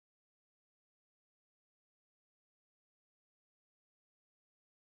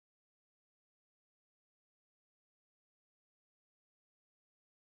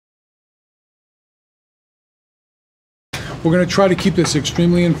We're going to try to keep this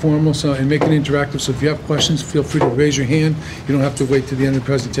extremely informal and make it interactive. So if you have questions, feel free to raise your hand. You don't have to wait to the end of the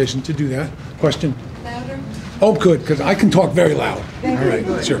presentation to do that. Question? Louder? Oh, good, because I can talk very loud. All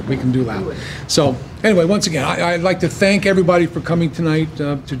right, sure, we can do loud. So anyway, once again, I'd like to thank everybody for coming tonight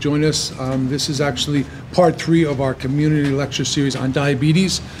to join us. This is actually part 3 of our community lecture series on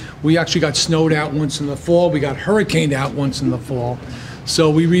diabetes. We actually got snowed out once in the fall. We got hurricaned out once in the fall.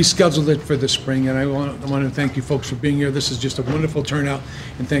 So we rescheduled it for the spring, and I want to thank you folks for being here. This is just a wonderful turnout,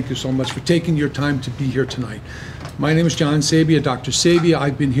 and thank you so much for taking your time to be here tonight. My name is John Sabia, Dr. Sabia.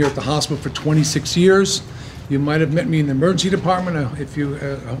 I've been here at the hospital for 26 years. You might have met me in the emergency department. I hope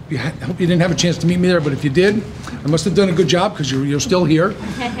you didn't have a chance to meet me there, but if you did, I must have done a good job because you're still here.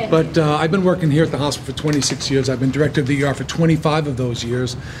 But I've been working here at the hospital for 26 years. I've been director of the ER for 25 of those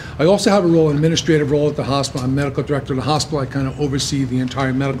years. I also have a role, an administrative role at the hospital. I'm medical director of the hospital. I kind of oversee the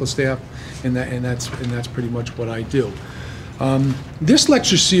entire medical staff, and that's pretty much what I do. This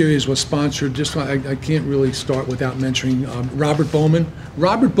lecture series was sponsored, I can't really start without mentioning Robert Bowman.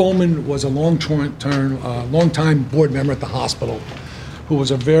 Robert Bowman was a long-time board member at the hospital, who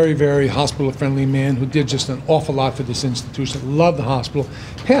was a very, very hospital-friendly man who did just an awful lot for this institution, loved the hospital,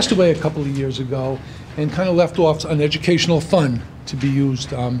 passed away a couple of years ago, and kind of left off an educational fund to be used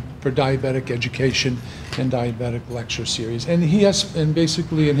for diabetic education and diabetic lecture series. And he has, and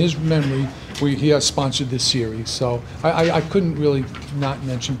basically in his memory, he has sponsored this series. So I couldn't really not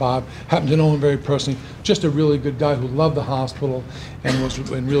mention Bob. Happened to know him very personally. Just a really good guy who loved the hospital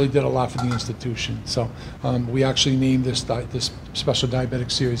and really did a lot for the institution. So we actually named this special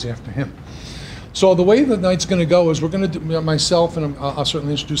diabetic series after him. So the way the night's going to go is we're going to do, myself, and I'll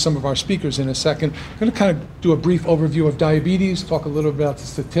certainly introduce some of our speakers in a second, I'm going to kind of do a brief overview of diabetes, talk a little bit about the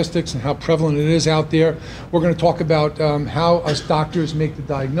statistics and how prevalent it is out there. We're going to talk about how us doctors make the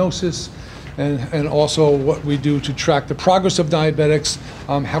diagnosis, and also what we do to track the progress of diabetics,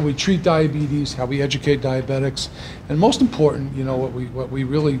 how we treat diabetes, how we educate diabetics, and most important, you know, what we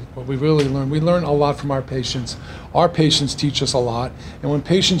really learn. We learn a lot from our patients. Our patients teach us a lot, and when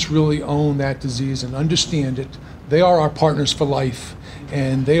patients really own that disease and understand it, they are our partners for life,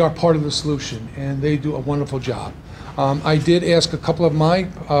 and they are part of the solution, and they do a wonderful job. I did ask a couple of my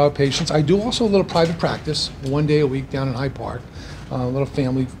patients. I do also a little private practice, 1 day a week down in Hyde Park. A little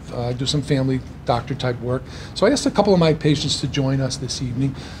family, do some family doctor type work. So I asked a couple of my patients to join us this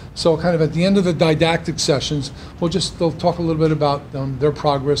evening. So kind of at the end of the didactic sessions, they'll talk a little bit about their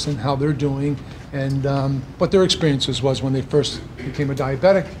progress and how they're doing, and what their experiences was when they first became a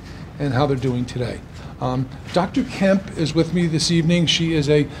diabetic and how they're doing today. Dr. Kemp is with me this evening. She is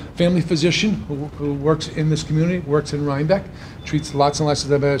a family physician who works in this community, works in Rhinebeck, treats lots and lots of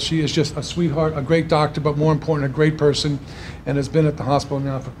diabetes. She is just a sweetheart, a great doctor, but more important, a great person, and has been at the hospital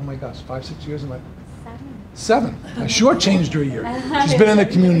now for, oh my gosh, 5, 6 years? Seven. I shortchanged her a year. She's been in the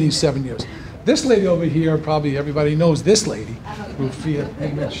community 7 years. This lady over here, probably everybody knows this lady,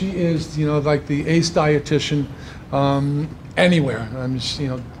 Rufia. She is, you know, like the ace dietitian anywhere.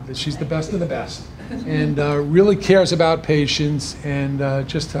 She's the best of the best. And really cares about patients, and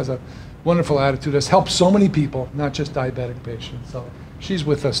just has a wonderful attitude. Has helped so many people, not just diabetic patients. So she's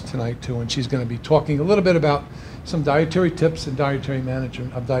with us tonight too, and she's going to be talking a little bit about some dietary tips and dietary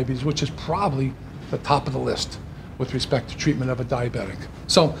management of diabetes, which is probably the top of the list with respect to treatment of a diabetic.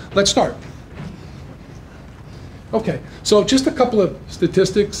 So let's start. Okay, so just a couple of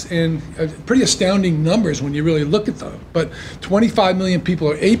statistics, and pretty astounding numbers when you really look at them. But 25 million people,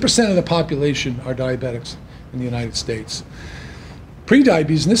 or 8% of the population, are diabetics in the United States.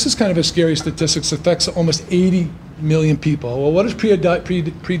 Prediabetes, and this is kind of a scary statistic, affects almost 80 million people. Well, what does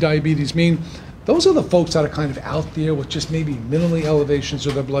prediabetes mean? Those are the folks that are kind of out there with just maybe minimally elevations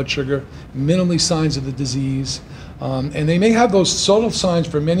of their blood sugar, minimally signs of the disease. And they may have those subtle signs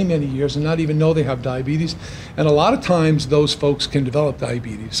for many, many years and not even know they have diabetes. And a lot of times those folks can develop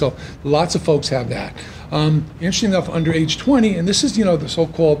diabetes. So lots of folks have that. Interesting enough, under age 20, and this is, you know, the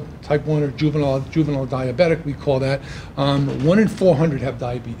so-called type 1 or juvenile diabetic, we call that, 1 in 400 have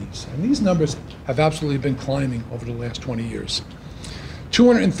diabetes. And these numbers have absolutely been climbing over the last 20 years.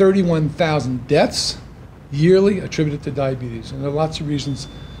 231,000 deaths yearly attributed to diabetes. And there are lots of reasons,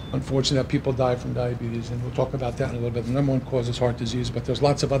 unfortunately, that people die from diabetes, and we'll talk about that in a little bit. The number one cause is heart disease, but there's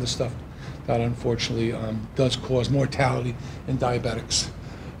lots of other stuff that unfortunately does cause mortality in diabetics.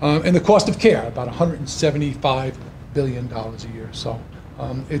 And the cost of care, about $175 billion a year. So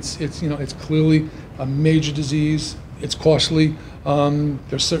it's clearly a major disease. It's costly.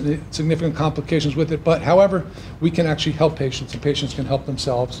 There's certainly significant complications with it, but however, we can actually help patients, and patients can help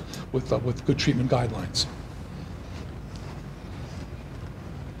themselves with good treatment guidelines.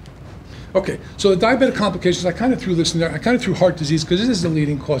 Okay, so the diabetic complications, I kind of threw this in there. I kind of threw heart disease because this is the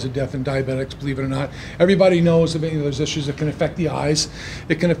leading cause of death in diabetics, believe it or not. Everybody knows that there's issues that can affect the eyes.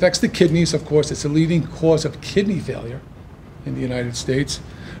 It can affect the kidneys, of course. It's the leading cause of kidney failure in the United States.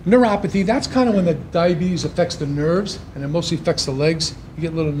 Neuropathy, that's kind of when the diabetes affects the nerves, and it mostly affects the legs. You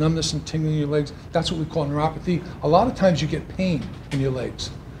get a little numbness and tingling in your legs. That's what we call neuropathy. A lot of times you get pain in your legs,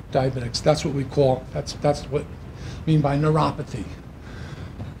 diabetics. That's what we call, that's what we mean by neuropathy.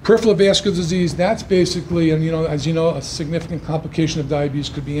 Peripheral vascular disease, that's basically, and as you know, a significant complication of diabetes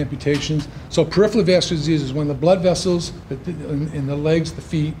could be amputations. So peripheral vascular disease is when the blood vessels in the legs, the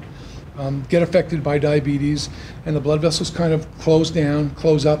feet, get affected by diabetes, and the blood vessels kind of close down,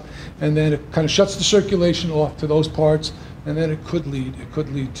 close up, and then it kind of shuts the circulation off to those parts, and then it could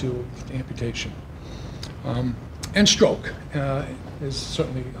lead to amputation. And stroke is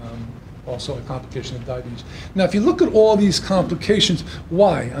certainly also a complication of diabetes. Now, if you look at all these complications,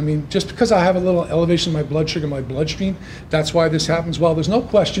 why? I mean, just because I have a little elevation in my blood sugar in my bloodstream, that's why this happens? Well, there's no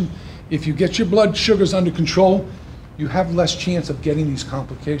question, if you get your blood sugars under control, you have less chance of getting these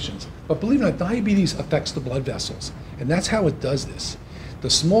complications. But believe it or not, diabetes affects the blood vessels, and that's how it does this. The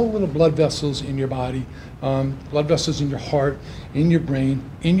small little blood vessels in your body, blood vessels in your heart, in your brain,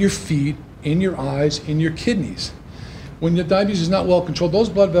 in your feet, in your eyes, in your kidneys. When your diabetes is not well controlled, those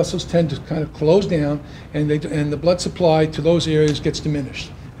blood vessels tend to kind of close down, and the blood supply to those areas gets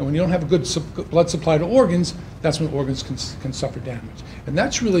diminished. And when you don't have a good blood supply to organs, that's when organs can suffer damage. And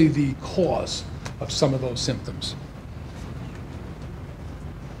that's really the cause of some of those symptoms.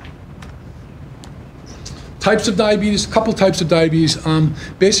 Types of diabetes, a couple types of diabetes.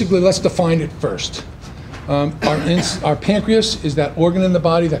 Basically, let's define it first. Our pancreas is that organ in the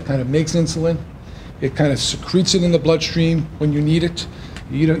body that kind of makes insulin. It kind of secretes it in the bloodstream when you need it.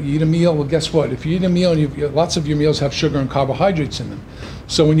 You eat a meal, well, guess what? If you eat a meal, and lots of your meals have sugar and carbohydrates in them.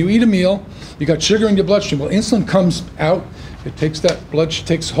 So when you eat a meal, you got sugar in your bloodstream. Well, insulin comes out, it takes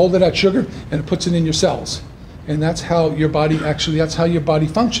takes hold of that sugar, and it puts it in your cells. And that's how your body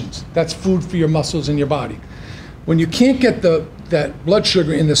functions. That's food for your muscles in your body. When you can't get that blood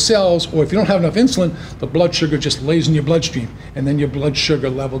sugar in the cells, or if you don't have enough insulin, the blood sugar just lays in your bloodstream, and then your blood sugar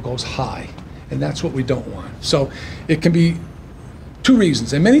level goes high. And that's what we don't want. So it can be two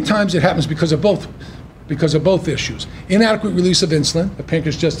reasons, and many times it happens because of both issues. Inadequate release of insulin, the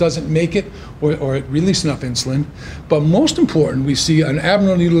pancreas just doesn't make it or release enough insulin. But most important, we see an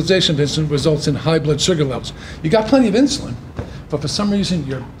abnormal utilization of insulin results in high blood sugar levels. You got plenty of insulin, but for some reason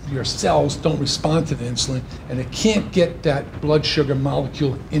your cells don't respond to the insulin, and it can't get that blood sugar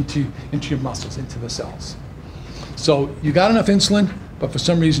molecule into your muscles, into the cells. So you got enough insulin, but for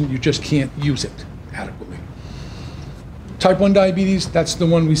some reason you just can't use it adequately. Type 1 diabetes, that's the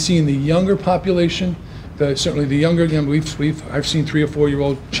one we see in the younger population. Certainly the younger, I've seen 3 or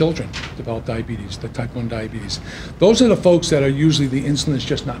 4-year-old children develop diabetes, the type 1 diabetes. Those are the folks that are usually the insulin is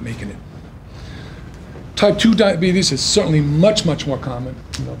just not making it. Type 2 diabetes is certainly much, much more common.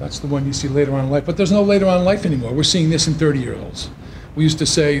 That's the one you see later on in life, but there's no later on in life anymore. We're seeing this in 30-year-olds. We used to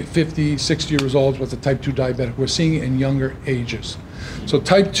say 50, 60 years old was a type 2 diabetic. We're seeing it in younger ages. So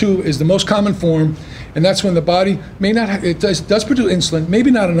type 2 is the most common form, and that's when the body may not have, it does produce insulin,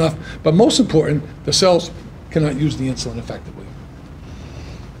 maybe not enough, but most important, the cells cannot use the insulin effectively.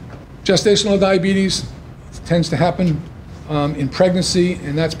 Gestational diabetes tends to happen in pregnancy,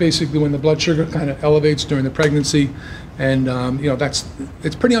 and that's basically when the blood sugar kind of elevates during the pregnancy, and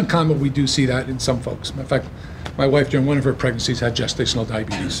it's pretty uncommon. We do see that in some folks. In fact, my wife during one of her pregnancies had gestational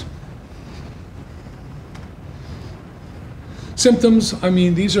diabetes. Symptoms,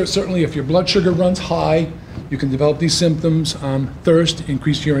 these are certainly, if your blood sugar runs high, you can develop these symptoms: thirst,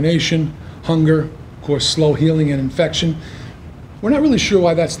 increased urination, hunger, of course, slow healing and infection. We're not really sure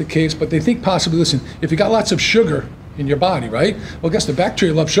why that's the case, but they think possibly, listen, if you got lots of sugar in your body, right? Well, guess the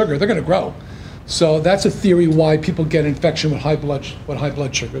bacteria love sugar, they're gonna grow. So that's a theory why people get infection with high blood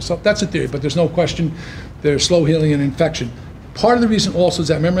sugar. So that's a theory, but there's no question there's slow healing and infection. Part of the reason also is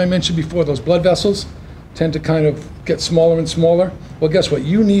that, remember I mentioned before, those blood vessels tend to kind of get smaller and smaller. Well, guess what?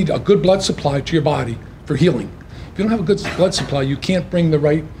 You need a good blood supply to your body for healing. If you don't have a good blood supply, you can't bring the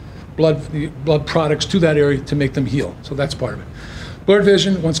right blood products to that area to make them heal. So that's part of it. Blurred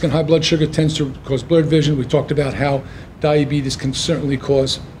vision, once again, high blood sugar tends to cause blurred vision. We talked about how diabetes can certainly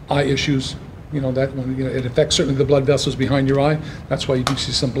cause eye issues. It affects certainly the blood vessels behind your eye. That's why you do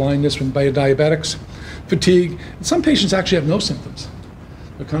see some blindness from diabetics. Fatigue. And some patients actually have no symptoms.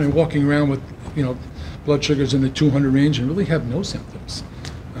 They're kind of walking around with, blood sugars in the 200 range and really have no symptoms.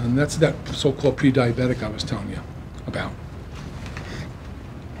 And that's that so-called pre-diabetic I was telling you about.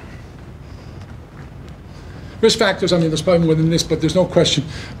 Risk factors, I mean, there's probably more than this, but there's no question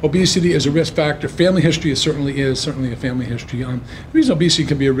obesity is a risk factor. Family history certainly a family history. The reason obesity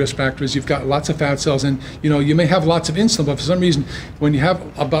can be a risk factor is you've got lots of fat cells, and you may have lots of insulin, but for some reason, when you have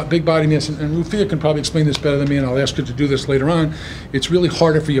a big body mass, and Rufia can probably explain this better than me, and I'll ask her to do this later on, it's really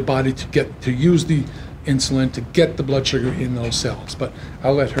harder for your body to use the insulin to get the blood sugar in those cells. But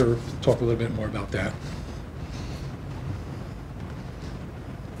I'll let her talk a little bit more about that.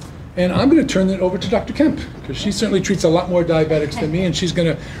 And I'm going to turn it over to Dr. Kemp, because she certainly treats a lot more diabetics than me, and she's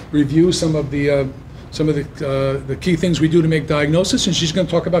going to review some of the key things we do to make diagnosis, and she's going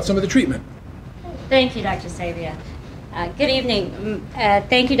to talk about some of the treatment. Thank you, Dr. Savia. Good evening.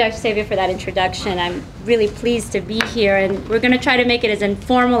 Thank you, Dr. Savia, for that introduction. I'm really pleased to be here, and we're going to try to make it as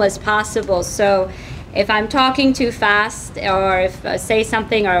informal as possible. So if I'm talking too fast, or if I say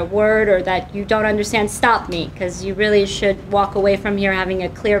something or a word or that you don't understand, stop me, because you really should walk away from here having a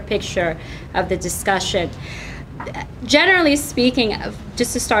clear picture of the discussion. Generally speaking,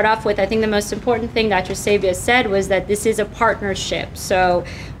 just to start off with, I think the most important thing Dr. Sabia said was that this is a partnership. So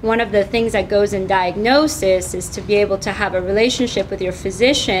one of the things that goes in diagnosis is to be able to have a relationship with your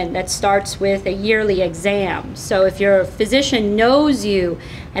physician that starts with a yearly exam. So if your physician knows you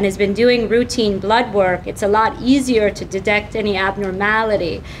and has been doing routine blood work, it's a lot easier to detect any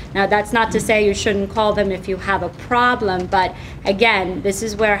abnormality. Now, that's not to say you shouldn't call them if you have a problem, but again, this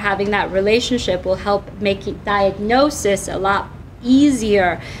is where having that relationship will help make diagnosis a lot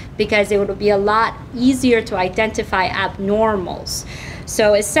easier, because it will be a lot easier to identify abnormals.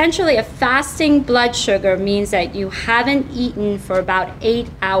 So essentially, a fasting blood sugar means that you haven't eaten for about 8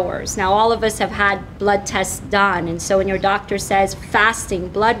 hours. Now, all of us have had blood tests done, and so when your doctor says fasting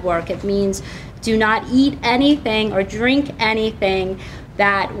blood work, it means do not eat anything or drink anything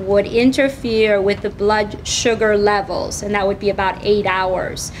that would interfere with the blood sugar levels, and that would be about 8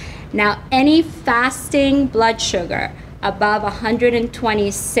 hours. Now, any fasting blood sugar above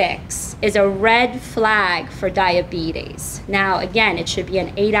 126 is a red flag for diabetes. Now, again, it should be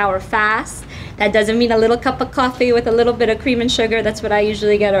an 8-hour fast. That doesn't mean a little cup of coffee with a little bit of cream and sugar. That's what I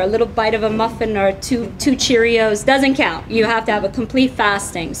usually get, or a little bite of a muffin, or two Cheerios. Doesn't count. You have to have a complete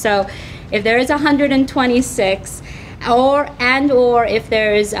fasting. So if there is 126, or if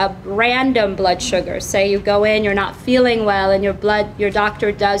there is a random blood sugar, say you go in, you're not feeling well, and your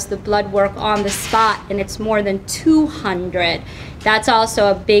doctor does the blood work on the spot and it's more than 200, that's also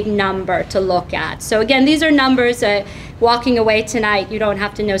a big number to look at. So again, these are numbers. Walking away tonight, you don't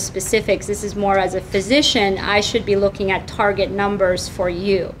have to know specifics. This is more as a physician, I should be looking at target numbers for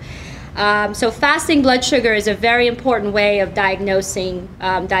you. So fasting blood sugar is a very important way of diagnosing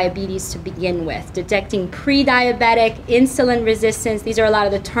diabetes to begin with. Detecting pre-diabetic, insulin resistance, these are a lot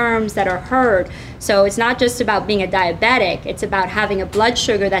of the terms that are heard. So it's not just about being a diabetic, it's about having a blood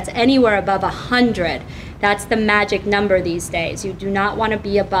sugar that's anywhere above 100. That's the magic number these days. You do not want to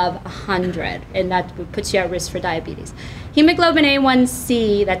be above 100, and that puts you at risk for diabetes. Hemoglobin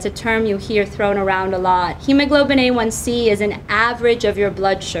A1C, that's a term you hear thrown around a lot. Hemoglobin A1C is an average of your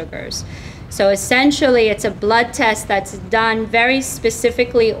blood sugars. So essentially, it's a blood test that's done very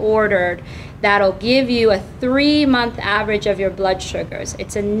specifically ordered that'll give you a 3-month average of your blood sugars.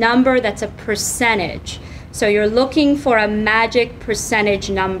 It's a number that's a percentage. So you're looking for a magic percentage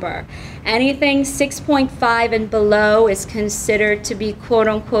number. Anything 6.5 and below is considered to be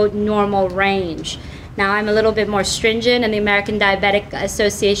quote-unquote normal range. Now, I'm a little bit more stringent, and the American Diabetic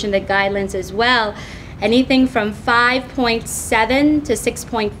Association, the guidelines as well. Anything from 5.7 to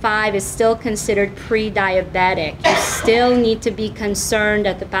 6.5 is still considered pre-diabetic. You still need to be concerned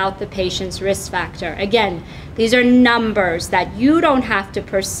about the patient's risk factor. Again, these are numbers that you don't have to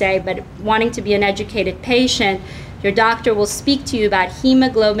per se, but wanting to be an educated patient, your doctor will speak to you about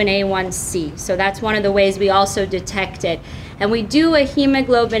hemoglobin A1C. So that's one of the ways we also detect it. And we do a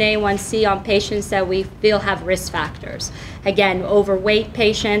hemoglobin A1C on patients that we feel have risk factors. Again, overweight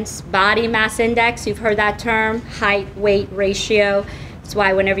patients, body mass index, you've heard that term, height-weight ratio. That's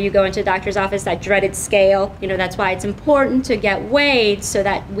why whenever you go into a doctor's office, that dreaded scale, that's why it's important to get weighed so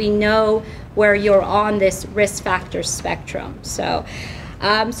that we know where you're on this risk factor spectrum. So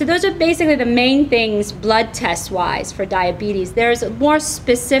those are basically the main things blood test-wise for diabetes. There's more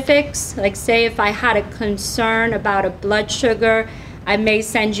specifics, like say if I had a concern about a blood sugar, I may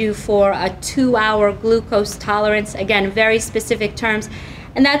send you for a 2-hour glucose tolerance. Again, very specific terms.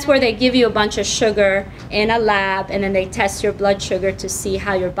 And that's where they give you a bunch of sugar in a lab, and then they test your blood sugar to see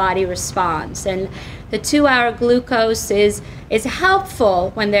how your body responds. And the 2-hour glucose is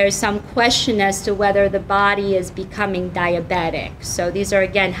helpful when there's some question as to whether the body is becoming diabetic. So these are,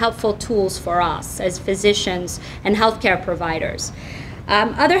 again, helpful tools for us as physicians and healthcare providers.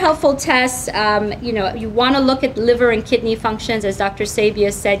 Other helpful tests, you want to look at liver and kidney functions. As Dr.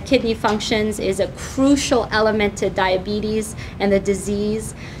 Sabia said, kidney functions is a crucial element to diabetes and the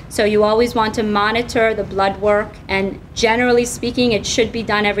disease. So you always want to monitor the blood work, and generally speaking, it should be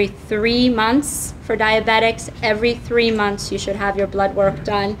done every 3 months for diabetics. Every 3 months you should have your blood work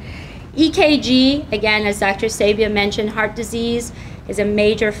done. EKG, again, as Dr. Sabia mentioned, heart disease is a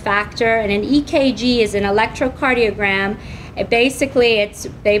major factor, and an EKG is an electrocardiogram. They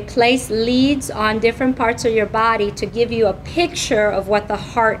place leads on different parts of your body to give you a picture of what the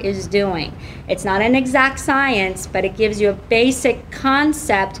heart is doing. It's not an exact science, but it gives you a basic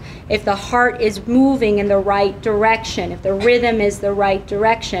concept if the heart is moving in the right direction, if the rhythm is the right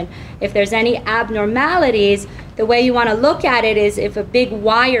direction. If there's any abnormalities, the way you want to look at it is if a big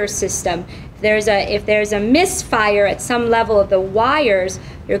wire system, if there's a misfire at some level of the wires,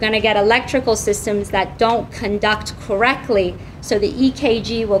 you're going to get electrical systems that don't conduct correctly, so the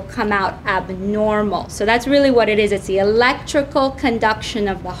EKG will come out abnormal. So that's really what it is. It's the electrical conduction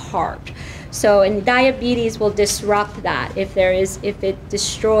of the heart. So, and diabetes will disrupt that if it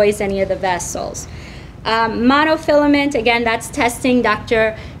destroys any of the vessels. Monofilament, again, that's testing.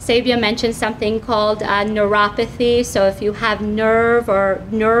 Dr. Sabia mentioned something called neuropathy. So if you have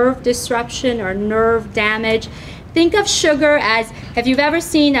nerve disruption or nerve damage, think of sugar as, have you ever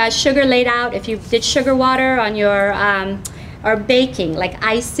seen sugar laid out? If you did sugar water on your, or baking, like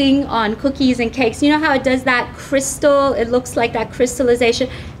icing on cookies and cakes, you know how it does that crystal, it looks like that crystallization?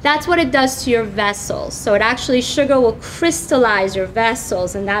 That's what it does to your vessels. So it actually, sugar will crystallize your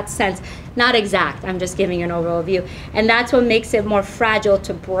vessels in that sense. Not exact, I'm just giving you an overall view. And that's what makes it more fragile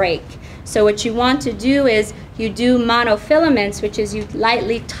to break. So what you want to do is you do monofilaments, which is you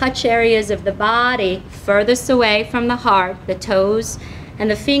lightly touch areas of the body furthest away from the heart, the toes and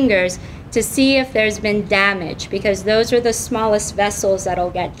the fingers, to see if there's been damage, because those are the smallest vessels that'll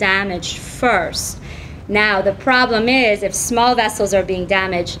get damaged first. Now, the problem is if small vessels are being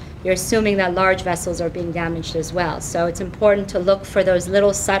damaged, you're assuming that large vessels are being damaged as well. So it's important to look for those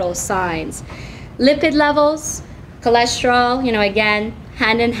little subtle signs. Lipid levels, cholesterol, again,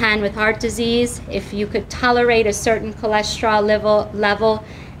 hand in hand with heart disease. If you could tolerate a certain cholesterol level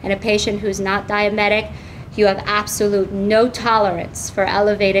in a patient who's not diabetic, you have absolute no tolerance for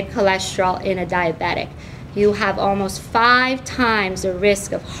elevated cholesterol in a diabetic. You have almost 5 times the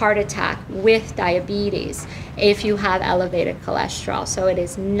risk of heart attack with diabetes if you have elevated cholesterol. So it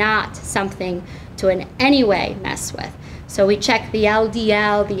is not something to in any way mess with. So we check the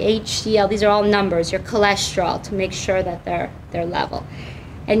LDL, the HDL, these are all numbers, your cholesterol, to make sure that they're level.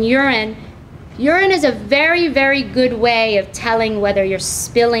 And urine is a very, very good way of telling whether you're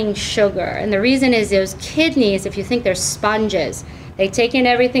spilling sugar. And the reason is those kidneys, if you think they're sponges, they take in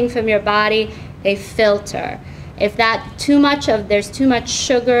everything from your body, they filter. If there's too much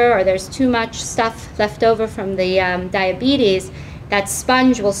sugar or there's too much stuff left over from the diabetes, that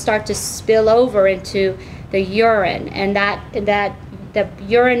sponge will start to spill over into the urine, and the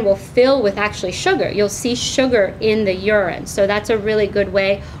urine will fill with actually sugar. You'll see sugar in the urine. So that's a really good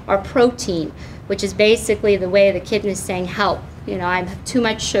way, or protein, which is basically the way the kidney is saying, help, I have too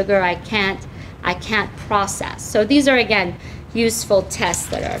much sugar, I can't process. So these are, again, useful tests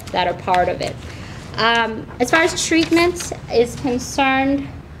that are part of it. As far as treatment is concerned,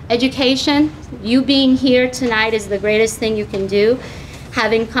 education, you being here tonight is the greatest thing you can do.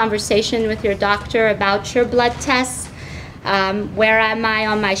 Having conversation with your doctor about your blood tests. Where am I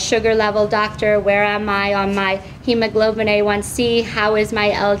on my sugar level, doctor? Where am I on my hemoglobin A1C? How is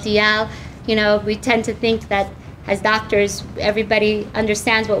my LDL? We tend to think that as doctors, everybody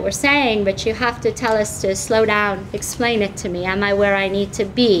understands what we're saying, but you have to tell us to slow down, explain it to me. Am I where I need to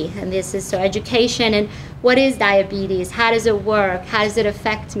be? And this is so education. And what is diabetes? How does it work? How does it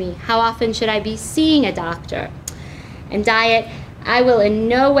affect me? How often should I be seeing a doctor? And diet, I will in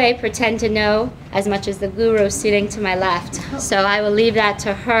no way pretend to know as much as the guru sitting to my left. So I will leave that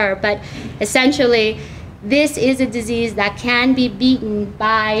to her. But essentially, this is a disease that can be beaten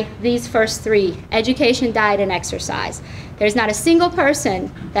by these first 3, education, diet, and exercise. There's not a single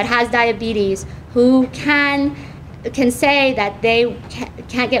person that has diabetes who can say that they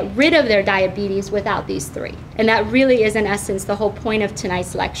can't get rid of their diabetes without these 3. And that really is, in essence, the whole point of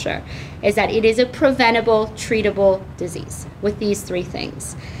tonight's lecture, is that it is a preventable, treatable disease with these 3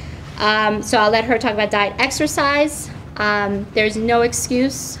 things. So I'll let her talk about diet, exercise. There's no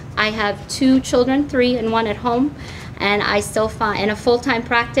excuse. I have 2 children, 3 and 1 at home, and I still in a full-time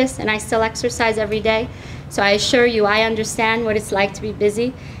practice, and I still exercise every day. So I assure you, I understand what it's like to be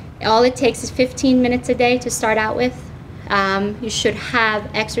busy. All it takes is 15 minutes a day to start out with. You should have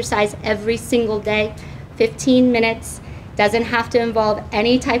exercise every single day, 15 minutes. Doesn't have to involve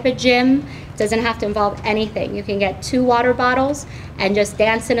any type of gym. Doesn't have to involve anything. You can get 2 water bottles and just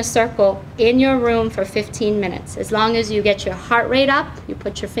dance in a circle in your room for 15 minutes. As long as you get your heart rate up, you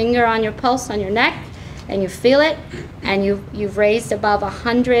put your finger on your pulse on your neck, and you feel it, and you've raised above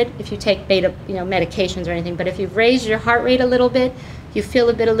 100. If you take beta, medications or anything, but if you've raised your heart rate a little bit, you feel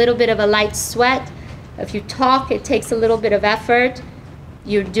a little bit of a light sweat. If you talk, it takes a little bit of effort.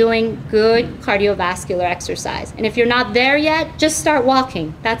 You're doing good cardiovascular exercise. And if you're not there yet, just start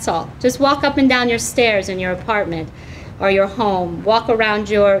walking. That's all. Just walk up and down your stairs in your apartment or your home. Walk around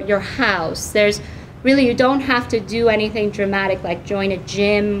your house. You don't have to do anything dramatic like join a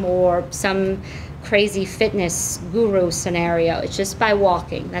gym or some crazy fitness guru scenario. It's just by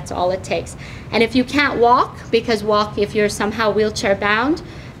walking. That's all it takes. And if you can't walk, if you're somehow wheelchair bound,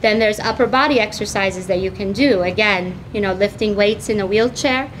 then there's upper body exercises that you can do. Again, lifting weights in a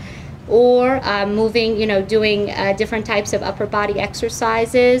wheelchair, or moving, doing different types of upper body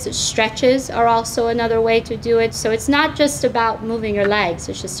exercises. Stretches are also another way to do it. So it's not just about moving your legs,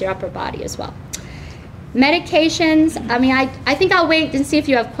 it's just your upper body as well. Medications, I think I'll wait and see if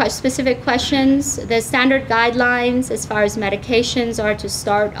you have specific questions. The standard guidelines as far as medications are to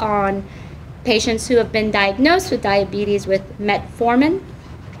start on patients who have been diagnosed with diabetes with metformin,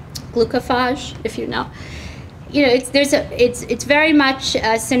 glucophage, if you know. It's very much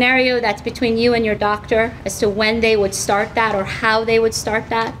a scenario that's between you and your doctor as to when they would start that or how they would start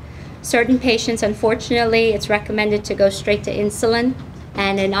that. Certain patients, unfortunately, it's recommended to go straight to insulin,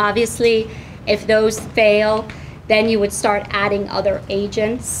 and then obviously if those fail, then you would start adding other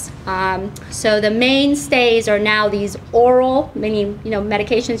agents. So the mainstays are now these oral, meaning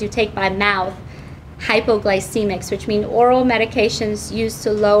medications you take by mouth, hypoglycemics, which mean oral medications used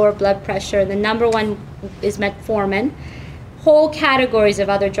to lower blood pressure. The number one is metformin. Whole categories of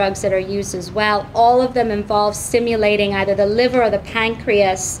other drugs that are used as well. All of them involve stimulating either the liver or the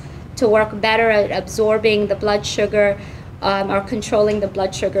pancreas to work better at absorbing the blood sugar or controlling the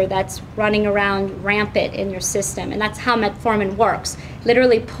blood sugar that's running around rampant in your system. And that's how metformin works.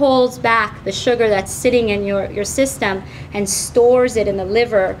 Literally pulls back the sugar that's sitting in your system and stores it in the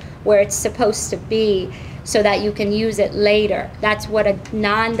liver where it's supposed to be so that you can use it later. That's what a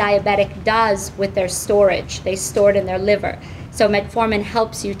non-diabetic does with their storage. They store it in their liver. So metformin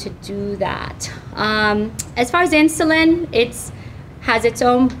helps you to do that. As far as insulin, it has its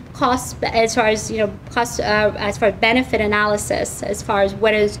own cost as far as as far as benefit analysis, as far as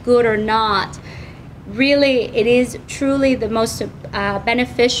what is good or not. Really, it is truly the most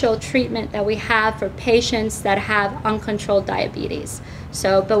beneficial treatment that we have for patients that have uncontrolled diabetes.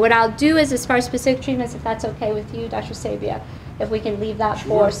 So, but what I'll do is, as far as specific treatments, if that's okay with you, Dr. Sabia, if we can leave that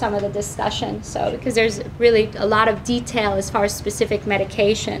for some of the discussion. So, because there's really a lot of detail as far as specific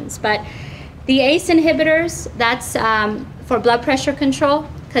medications. But the ACE inhibitors, that's for blood pressure control,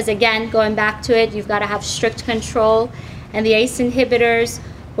 because again, going back to it, you've got to have strict control. And the ACE inhibitors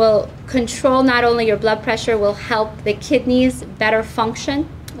will control not only your blood pressure, will help the kidneys better function.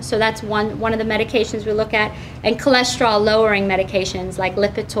 So that's one of the medications we look at. And cholesterol lowering medications like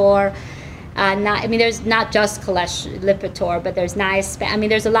Lipitor. There's not just Lipitor, but there's niacin.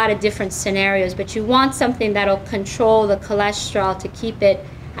 There's a lot of different scenarios, but you want something that'll control the cholesterol to keep it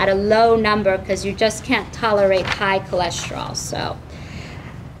at a low number, because you just can't tolerate high cholesterol. So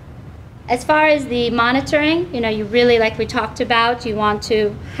as far as the monitoring, you really, like we talked about, you want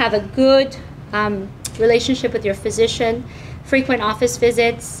to have a good relationship with your physician, frequent office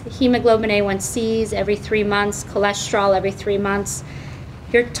visits, hemoglobin A1Cs every 3 months, cholesterol every 3 months.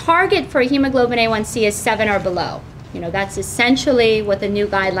 Your target for hemoglobin A1C is 7 or below. That's essentially what the new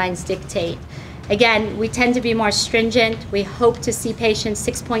guidelines dictate. Again, we tend to be more stringent. We hope to see patients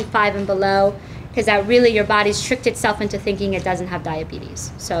 6.5 and below, because that really, your body's tricked itself into thinking it doesn't have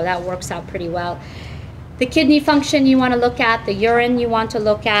diabetes. So that works out pretty well. The kidney function you want to look at, the urine you want to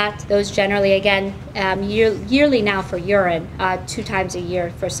look at, those generally, again, yearly now for urine, 2 times a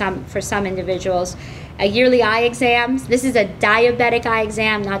year for some individuals. Yearly eye exams. This is a diabetic eye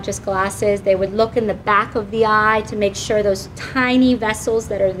exam, not just glasses. They would look in the back of the eye to make sure those tiny vessels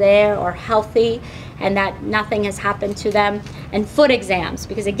that are there are healthy and that nothing has happened to them. And foot exams,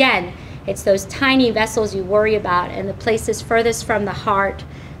 because again, it's those tiny vessels you worry about, and the places furthest from the heart,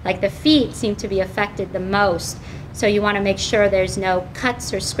 like the feet, seem to be affected the most. So you want to make sure there's no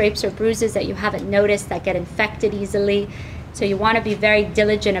cuts or scrapes or bruises that you haven't noticed that get infected easily. So you want to be very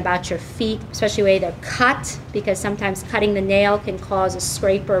diligent about your feet, especially where they're cut, because sometimes cutting the nail can cause a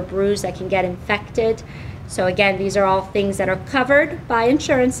scrape or a bruise that can get infected. So again, these are all things that are covered by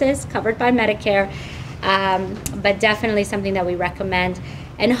insurances, covered by Medicare, but definitely something that we recommend.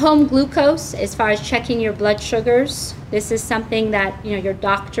 And home glucose, as far as checking your blood sugars, this is something that your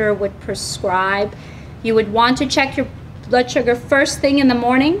doctor would prescribe. You would want to check your blood sugar first thing in the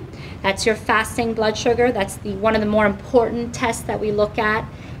morning. That's your fasting blood sugar. That's one of the more important tests that we look at.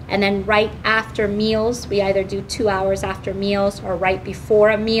 And then right after meals, we either do 2 hours after meals or right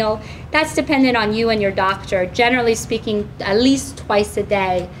before a meal. That's dependent on you and your doctor. Generally speaking, at least twice a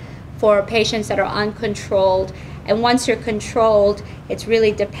day for patients that are uncontrolled. And once you're controlled, it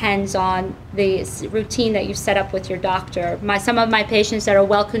really depends on the routine that you set up with your doctor. Some of my patients that are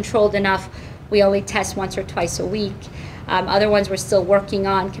well controlled enough, we only test once or twice a week. Other ones we're still working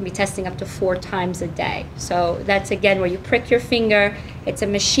on can be testing up to 4 times a day. So that's, again, where you prick your finger. It's a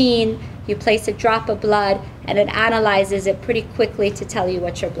machine. You place a drop of blood, and it analyzes it pretty quickly to tell you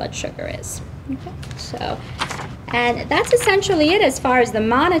what your blood sugar is. Okay. So, and that's essentially it as far as the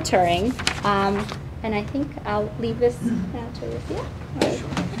monitoring. And I think I'll leave this now to Lucia. Right.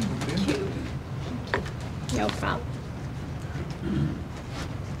 No problem.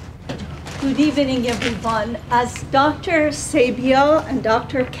 Good evening, everyone. As Dr. Sabia and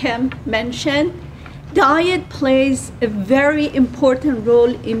Dr. Kemp mentioned, diet plays a very important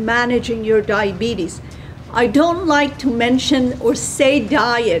role in managing your diabetes. I don't like to mention or say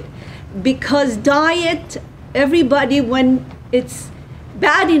diet because diet, everybody, when it's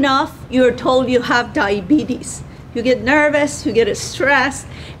bad enough, you're told you have diabetes. You get nervous, you get stressed,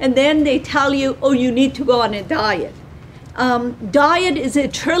 and then they tell you, oh, you need to go on a diet. Diet is a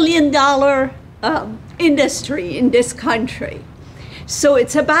 $1 trillion industry in this country. So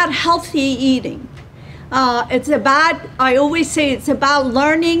it's about healthy eating. I always say it's about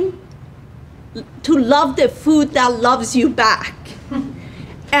learning to love the food that loves you back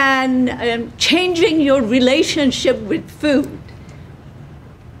and changing your relationship with food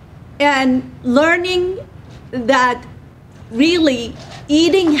and learning that really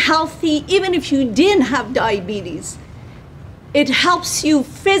eating healthy, even if you didn't have diabetes, it helps you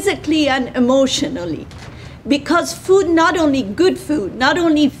physically and emotionally because food, not only good food, not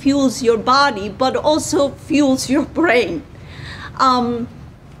only fuels your body, but also fuels your brain.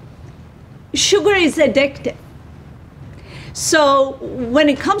 Sugar is addictive. So when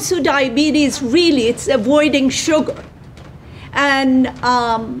it comes to diabetes, really, it's avoiding sugar. And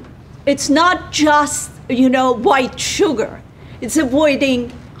it's not just, white sugar. It's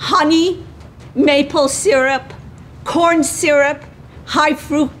avoiding honey, maple syrup, corn syrup, high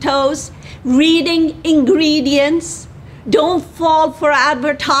fructose, reading ingredients. Don't fall for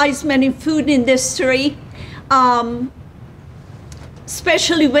advertisement in food industry,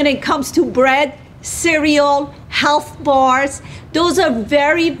 especially when it comes to bread, cereal, health bars. Those are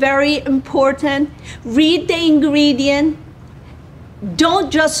very, very important. Read the ingredient.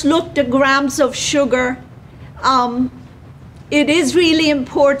 Don't just look the grams of sugar. It is really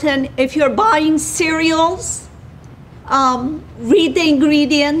important if you're buying cereals, read the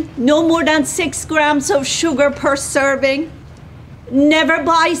ingredient, no more than 6 grams of sugar per serving. Never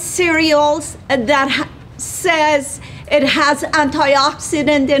buy cereals that says it has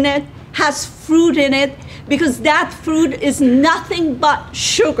antioxidant in it, has fruit in it, because that fruit is nothing but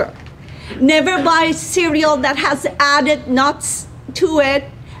sugar. Never buy cereal that has added nuts to it.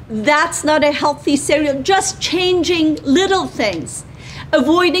 That's not a healthy cereal. Just changing little things.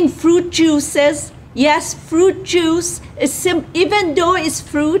 Avoiding fruit juices. Yes, fruit juice is even though it's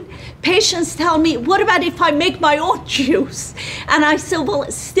fruit, patients tell me, what about if I make my own juice? And I say, well,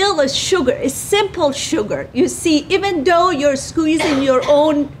 it's still a sugar, it's simple sugar. You see, even though you're squeezing your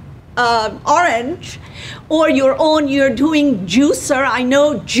own orange or you're doing juicer. I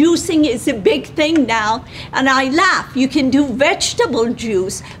know juicing is a big thing now, and I laugh. You can do vegetable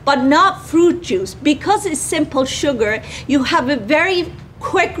juice, but not fruit juice. Because it's simple sugar, you have a very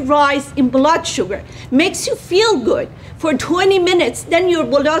quick rise in blood sugar. Makes you feel good for 20 minutes, then your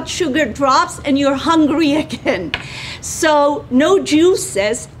blood sugar drops and you're hungry again. So no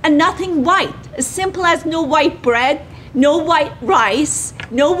juices and nothing white. As simple as no white bread, no white rice,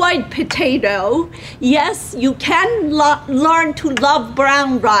 no white potato. Yes, you can learn to love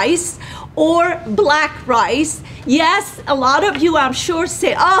brown rice or black rice. Yes, a lot of you, I'm sure,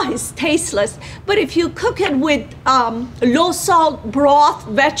 say, oh, it's tasteless. But if you cook it with low salt broth,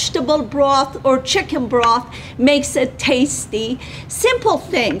 vegetable broth, or chicken broth, makes it tasty. Simple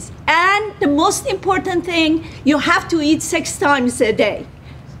things. And the most important thing, you have to eat 6 times a day.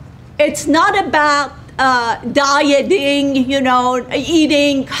 It's not about dieting,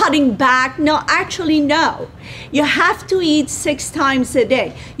 eating, cutting back. No, actually, no. You have to eat 6 times a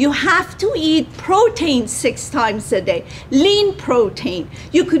day. You have to eat protein 6 times a day, lean protein.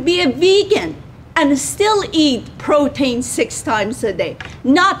 You could be a vegan and still eat protein 6 times a day.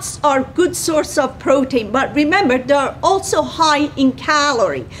 Nuts are good source of protein, but remember, they're also high in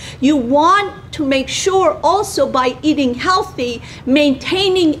calorie. You want to make sure also by eating healthy,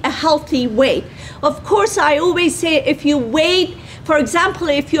 maintaining a healthy weight. Of course, I always say if you weigh, for example,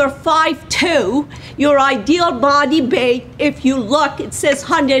 if you're 5'2", your ideal body weight, if you look, it says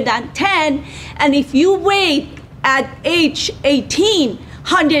 110, and if you weigh at age 18,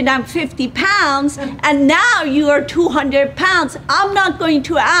 150 pounds, and now you are 200 pounds, I'm not going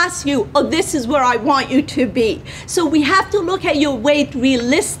to ask you, oh, this is where I want you to be. So we have to look at your weight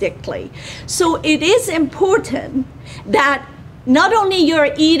realistically. So it is important that not only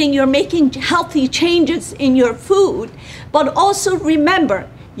you're eating, you're making healthy changes in your food, but also remember,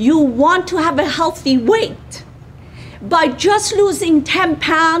 you want to have a healthy weight. By just losing 10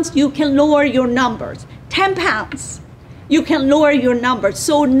 pounds, you can lower your numbers. 10 pounds. You can lower your numbers.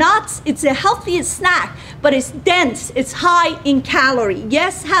 So nuts, it's a healthy snack, but it's dense, it's high in calorie.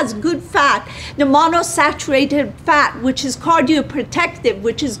 Yes, has good fat, the monosaturated fat, which is cardioprotective,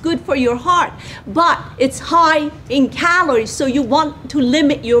 which is good for your heart, but it's high in calories, so you want to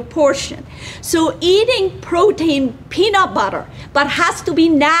limit your portion. So eating protein, peanut butter, but has to be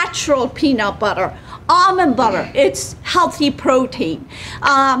natural peanut butter, almond butter, it's healthy protein.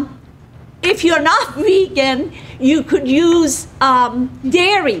 If you're not vegan, you could use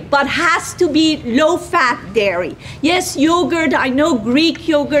dairy, but has to be low-fat dairy. Yes, yogurt, I know Greek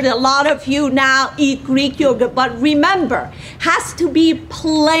yogurt, a lot of you now eat Greek yogurt, but remember, has to be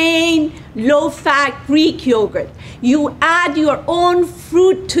plain, low-fat Greek yogurt. You add your own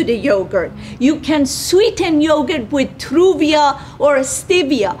fruit to the yogurt. You can sweeten yogurt with Truvia or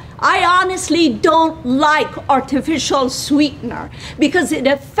stevia. I honestly don't like artificial sweetener because it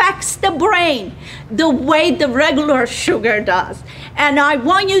affects the brain the way the regular sugar does. And I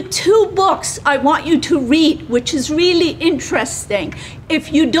want you 2 books I want you to read, which is really interesting.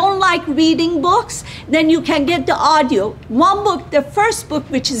 If you don't like reading books, then you can get the audio. One book, the first book,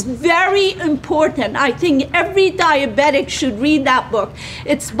 which is very important, I think every diabetic should read that book.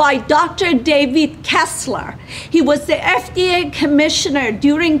 It's by Dr. David Kessler. He was the FDA commissioner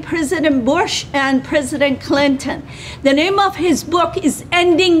during President Bush and President Clinton. The name of his book is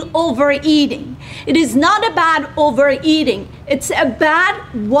Ending Overeating. It is not about overeating. It's about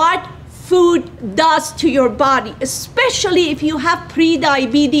what food does to your body, especially if you have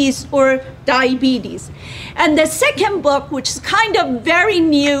pre-diabetes or diabetes. And the second book, which is kind of very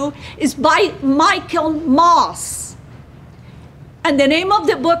new, is by Michael Moss. And the name of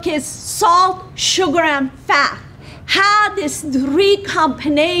the book is Salt, Sugar, and Fat. How this 3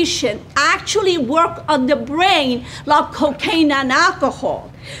 combination actually work on the brain like cocaine and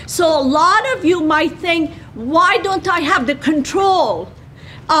alcohol. So a lot of you might think, why don't I have the control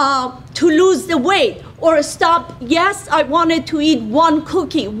to lose the weight or stop? Yes, I wanted to eat 1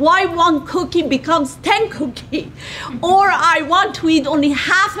 cookie. Why 1 cookie becomes 10 cookies? Or I want to eat only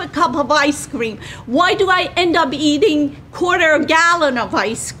half a cup of ice cream. Why do I end up eating quarter gallon of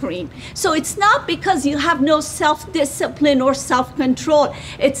ice cream? So it's not because you have no self-discipline or self-control.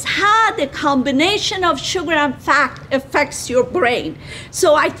 It's how the combination of sugar and fat affects your brain.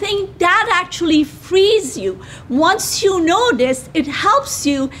 So I think that actually frees you. Once you know this, it helps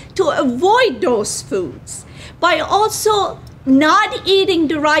you to avoid those foods by also not eating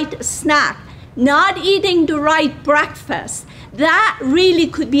the right snack, not eating the right breakfast. That really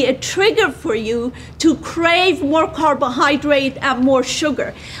could be a trigger for you to crave more carbohydrate and more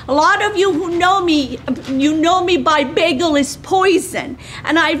sugar. A lot of you who know me, you know me by bagel is poison.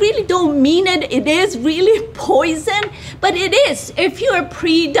 And I really don't mean it. It is really poison, but it is if you're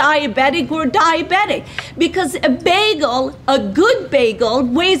pre-diabetic or diabetic. Because a bagel, a good bagel,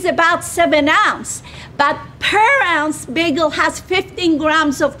 weighs about 7 ounces. But per ounce bagel has 15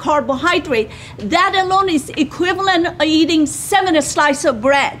 grams of carbohydrate. That alone is equivalent of eating 7 slices of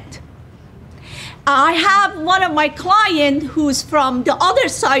bread. I have one of my clients who's from the other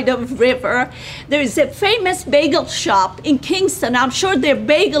side of the river. There's a famous bagel shop in Kingston. I'm sure their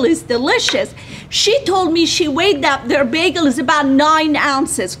bagel is delicious. She told me she weighed that their bagel is about 9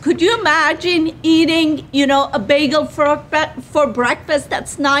 ounces. Could you imagine eating, a bagel for breakfast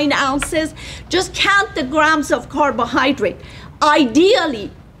that's 9 ounces? Just count the grams of carbohydrate. Ideally,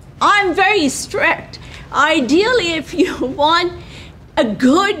 I'm very strict. Ideally, if you want a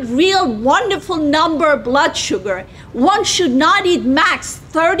good, real, wonderful number of blood sugar, one should not eat max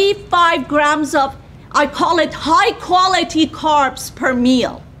 35 grams of, I call it high quality carbs per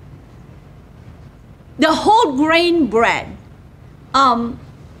meal. The whole grain bread.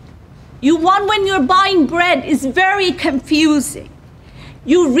 You want, when you're buying bread, is very confusing.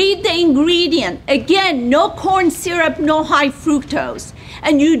 You read the ingredient. Again, no corn syrup, no high fructose.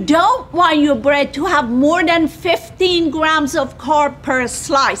 And you don't want your bread to have more than 15 grams of carb per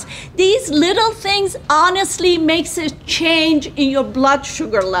slice. These little things honestly makes a change in your blood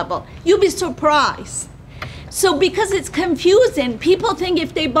sugar level. You'll be surprised. So because it's confusing, people think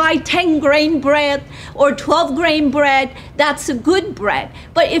if they buy 10 grain bread or 12 grain bread, that's a good bread.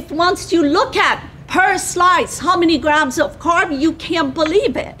 But if once you look at per slice, how many grams of carb, you can't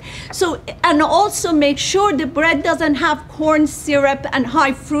believe it. So, and also make sure the bread doesn't have corn syrup and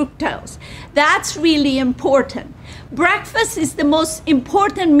high fructose. That's really important. Breakfast is the most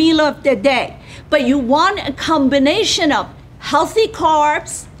important meal of the day, but you want a combination of healthy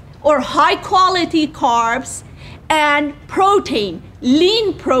carbs or high quality carbs and protein,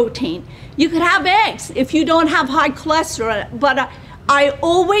 lean protein. You could have eggs if you don't have high cholesterol, but I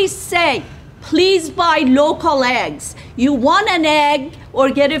always say, please buy local eggs. You want an egg, or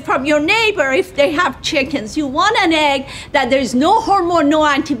get it from your neighbor if they have chickens. You want an egg that there's no hormone, no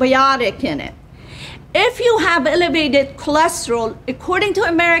antibiotic in it. If you have elevated cholesterol, according to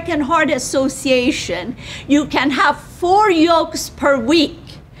American Heart Association, you can have 4 yolks per week.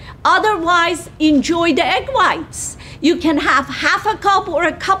 Otherwise, enjoy the egg whites. You can have half a cup or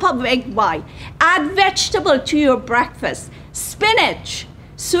a cup of egg white. Add vegetable to your breakfast. Spinach,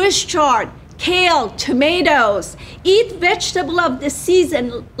 Swiss chard, kale, tomatoes. Eat vegetable of the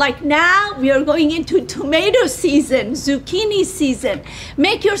season. Like now, we are going into tomato season, zucchini season.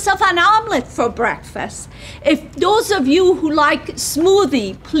 Make yourself an omelet for breakfast. If those of you who like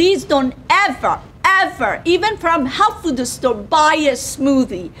smoothie, please don't ever, even from health food store, buy a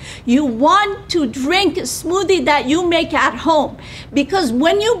smoothie. You want to drink a smoothie that you make at home. Because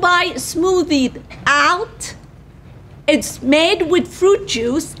when you buy a smoothie out, it's made with fruit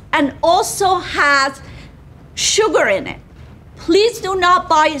juice and also has sugar in it. Please do not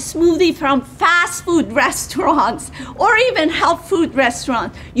buy a smoothie from fast food restaurants or even health food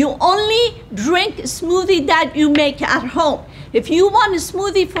restaurants. You only drink a smoothie that you make at home. If you want a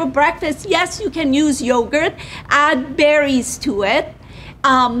smoothie for breakfast, yes, you can use yogurt, add berries to it.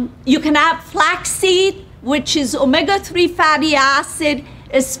 You can add flaxseed, which is omega-3 fatty acid,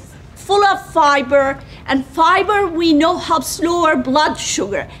 is full of fiber, and fiber we know helps lower blood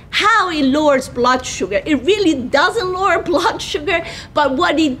sugar. How it lowers blood sugar? It really doesn't lower blood sugar, but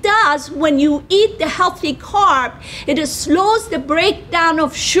what it does when you eat the healthy carb, it slows the breakdown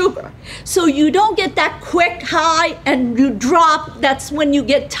of sugar. So you don't get that quick high and you drop. That's when you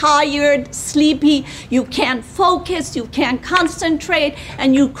get tired, sleepy, you can't focus, you can't concentrate,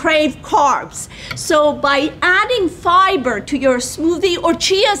 and you crave carbs. So by adding fiber to your smoothie or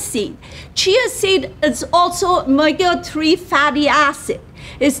chia seed is also omega-3 fatty acid.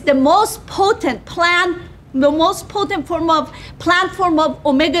 It's the most potent plant form of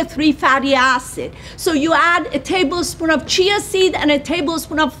omega-3 fatty acid. So you add a tablespoon of chia seed and a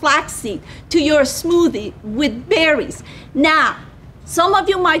tablespoon of flaxseed to your smoothie with berries. Now, some of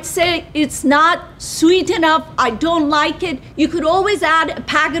you might say it's not sweet enough, I don't like it. You could always add a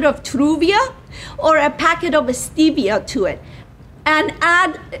packet of Truvia or a packet of stevia to it and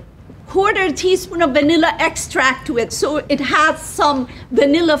add quarter teaspoon of vanilla extract to it, so it has some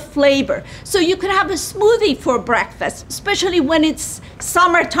vanilla flavor. So you can have a smoothie for breakfast, especially when it's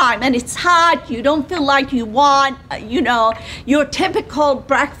summertime and it's hot, you don't feel like you want, your typical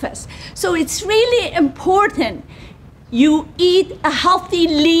breakfast. So it's really important you eat a healthy,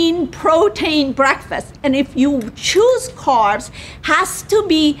 lean protein breakfast. And if you choose carbs, has to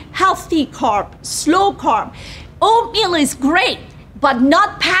be healthy carb, slow carb. Oatmeal is great, but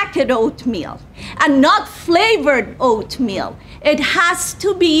not packet oatmeal and not flavored oatmeal. It has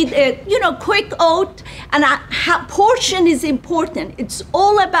to be the, quick oat, and portion is important. It's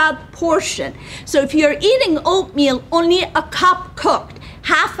all about portion. So if you're eating oatmeal, only a cup cooked,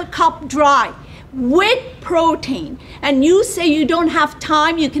 half a cup dry, with protein, and you say you don't have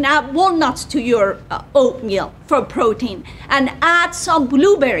time, you can add walnuts to your oatmeal for protein and add some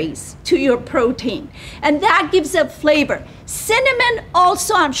blueberries to your protein, and that gives a flavor. Cinnamon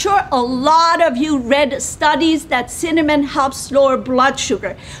also, I'm sure a lot of you read studies that cinnamon helps lower blood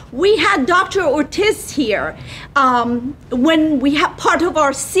sugar. We had Dr. Ortiz here when we had part of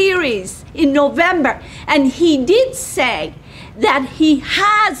our series in November, and he did say that he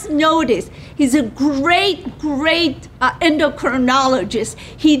has noticed, he's a great endocrinologist.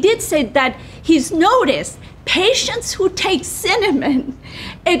 He did say that he's noticed patients who take cinnamon,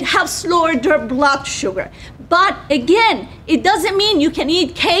 it helps lower their blood sugar. But again, it doesn't mean you can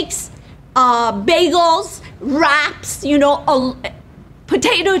eat cakes, bagels, wraps,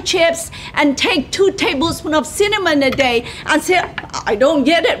 potato chips and take 2 tablespoons of cinnamon a day and say, I don't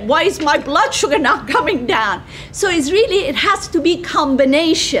get it. Why is my blood sugar not coming down? So it has to be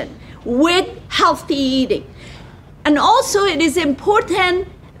combination with healthy eating. And also it is important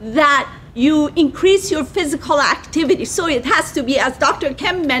that you increase your physical activity. So it has to be, as Dr.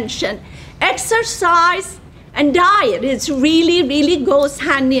 Kim mentioned, exercise and diet. It really goes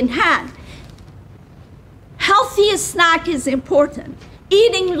hand in hand. Healthy snack is important.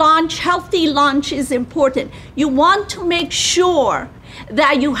 Eating lunch, healthy lunch is important. You want to make sure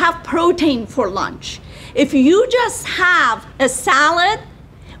that you have protein for lunch. If you just have a salad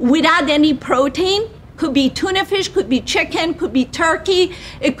without any protein, could be tuna fish, could be chicken, could be turkey,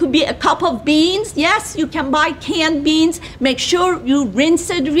 it could be a cup of beans. Yes, you can buy canned beans. Make sure you rinse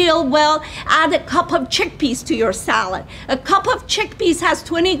it real well. Add a cup of chickpeas to your salad. A cup of chickpeas has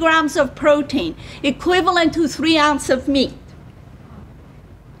 20 grams of protein, equivalent to 3 ounces of meat.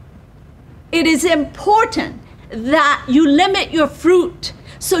 It is important that you limit your fruit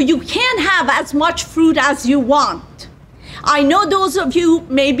so you can't have as much fruit as you want. I know those of you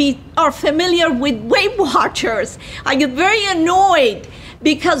maybe are familiar with Weight Watchers. I get very annoyed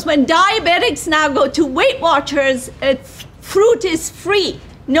because when diabetics now go to Weight Watchers, fruit is free.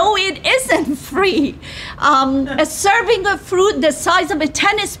 No, it isn't free. A serving of fruit the size of a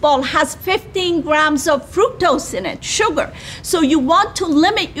tennis ball has 15 grams of fructose in it, sugar. So you want to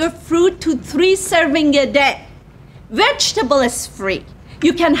limit your fruit to 3 servings a day. Vegetable is free.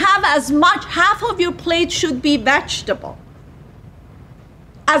 You can have as much, half of your plate should be vegetable.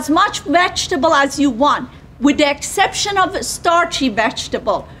 As much vegetable as you want, with the exception of a starchy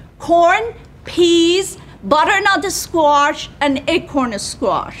vegetable, corn, peas, butternut squash, and acorn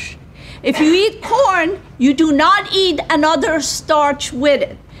squash. If you eat corn, you do not eat another starch with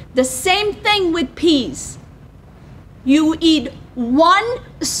it. The same thing with peas. You eat one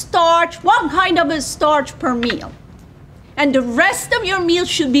kind of a starch per meal. And the rest of your meal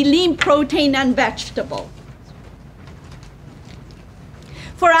should be lean protein and vegetable.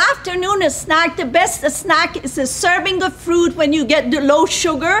 For afternoon snack, the best snack is a serving of fruit when you get the low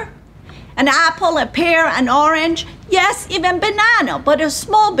sugar. An apple, a pear, an orange, yes, even banana, but a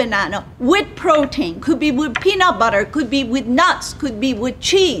small banana with protein. Could be with peanut butter, could be with nuts, could be with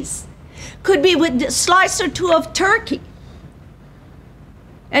cheese, could be with a slice or 2 of turkey.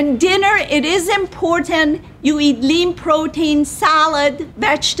 And dinner, it is important you eat lean protein, salad,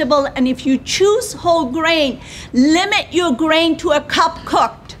 vegetable, and if you choose whole grain, limit your grain to a cup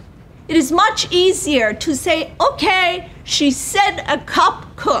cooked. It is much easier to say, okay, she said a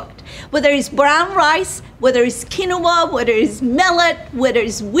cup cooked. Whether it's brown rice, whether it's quinoa, whether it's millet, whether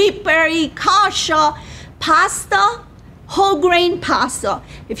it's wheat berry, kasha, pasta, whole grain pasta.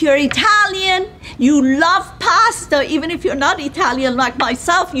 If you're Italian, you love pasta, even if you're not Italian like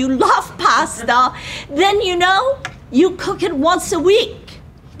myself, you love pasta, then you cook it once a week.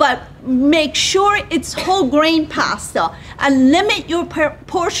 But make sure it's whole grain pasta and limit your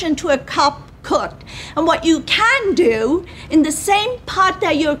portion to a cup cooked. And what you can do, in the same pot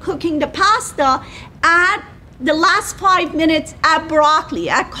that you're cooking the pasta, add the last 5 minutes, add broccoli,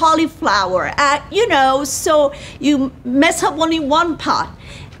 add cauliflower, so you mess up only one pot.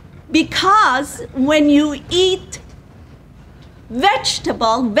 Because when you eat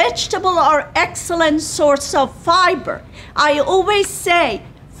vegetable are excellent source of fiber. I always say,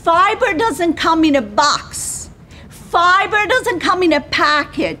 fiber doesn't come in a box. Fiber doesn't come in a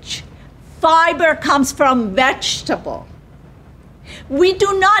package. Fiber comes from vegetable. We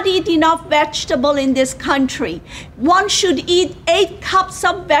do not eat enough vegetable in this country. One should eat 8 cups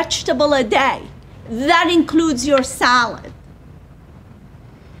of vegetable a day. That includes your salad.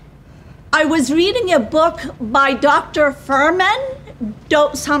 I was reading a book by Dr. Furman.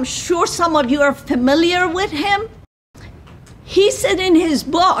 I'm sure some of you are familiar with him. He said in his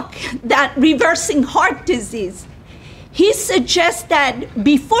book that reversing heart disease, he suggests that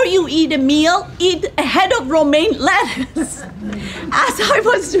before you eat a meal, eat a head of romaine lettuce. As I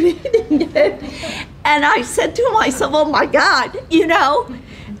was reading it, and I said to myself, oh my God,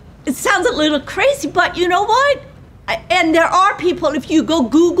 it sounds a little crazy, but you know what? And there are people, if you go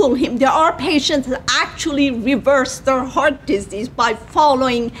Google him, there are patients that actually reverse their heart disease by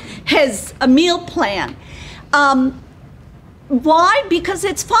following his meal plan. Why? Because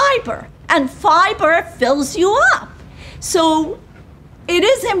it's fiber, and fiber fills you up. So it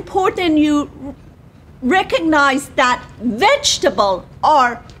is important you recognize that vegetables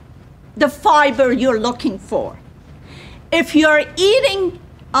are the fiber you're looking for. If you're eating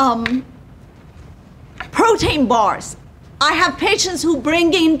protein bars, I have patients who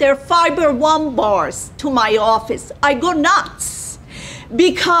bring in their Fiber One bars to my office. I go nuts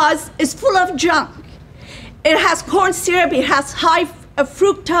because it's full of junk. It has corn syrup, it has high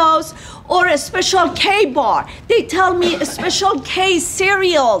fructose, or a special K bar. They tell me a special K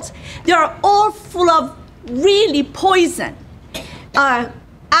cereals. They're all full of really poison.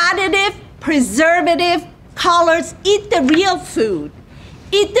 Additive, preservative, colors. Eat the real food.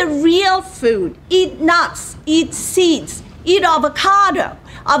 Eat the real food. Eat nuts, eat seeds, eat avocado.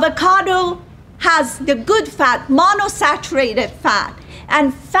 Avocado has the good fat, monosaturated fat,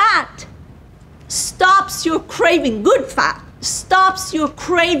 and fat stops your craving, good fat, stops your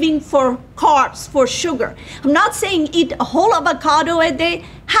craving for carbs, for sugar. I'm not saying eat a whole avocado a day,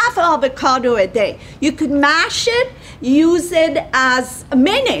 half avocado a day. You could mash it, use it as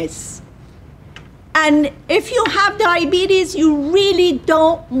mayonnaise. And if you have diabetes, you really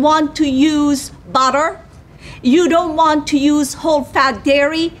don't want to use butter. You don't want to use whole fat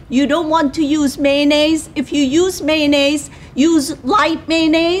dairy. You don't want to use mayonnaise. If you use mayonnaise, use light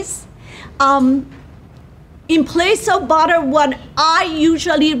mayonnaise. In place of butter, what I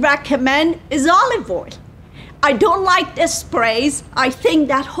usually recommend is olive oil. I don't like the sprays. I think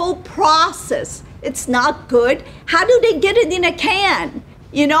that whole process, it's not good. How do they get it in a can?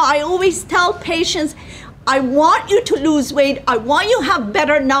 You know, I always tell patients, I want you to lose weight. I want you to have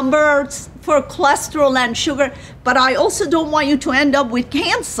better numbers for cholesterol and sugar, but I also don't want you to end up with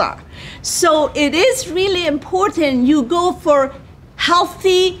cancer. So it is really important you go for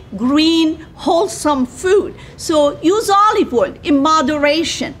healthy, green, wholesome food. So use olive oil in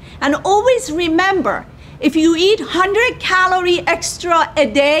moderation. And always remember, if you eat 100 calories extra a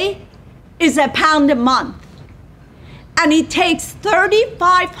day, is a pound a month. And it takes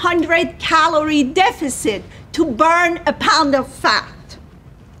 3,500 calorie deficit to burn a pound of fat.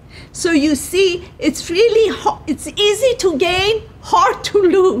 So you see, it's really it's easy to gain, hard to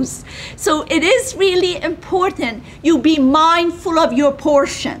lose. So it is really important you be mindful of your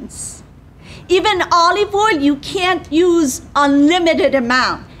portions. Even olive oil, you can't use unlimited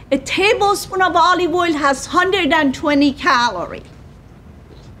amount. A tablespoon of olive oil has 120 calories.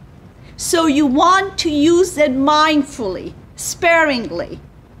 So you want to use it mindfully, sparingly,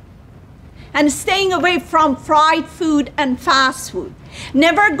 and staying away from fried food and fast food.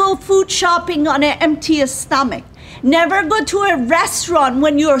 Never go food shopping on an empty stomach. Never go to a restaurant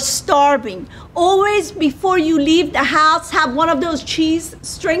when you're starving. Always, before you leave the house, have one of those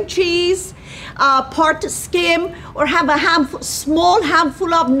string cheese, part skim, or have a small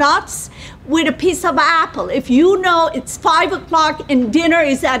handful of nuts with a piece of apple. If you know it's 5 o'clock and dinner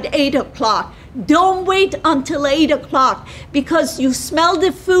is at 8 o'clock, don't wait until 8 o'clock because you smell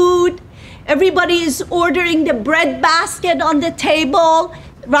the food. Everybody is ordering the bread basket on the table,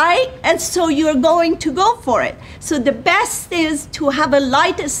 right? And so you're going to go for it. So the best is to have a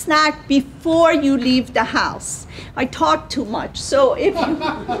light snack before you leave the house. I talk too much, so if you...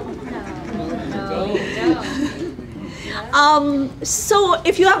 So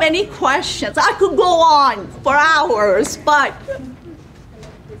if you have any questions, I could go on for hours, but...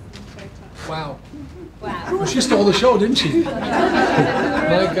 Wow. Wow. She stole the show, didn't she?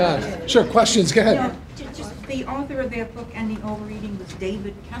 My God. Sure, questions, go ahead. Yeah, just the author of that book, Ending Overeating, was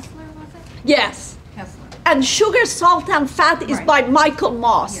David Kessler, was it? Yes. Kessler. And Sugar, Salt, and Fat is Right. by Michael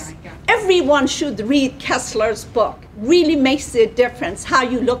Moss. Yeah, I got it. Everyone should read Kessler's book. Really makes a difference how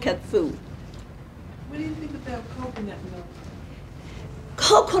you look at food. What do you think about coconut milk?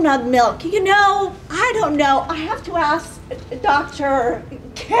 Coconut milk, you know, I don't know. I have to ask Dr.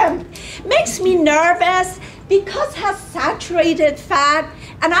 Kemp. Makes me nervous because it has saturated fat,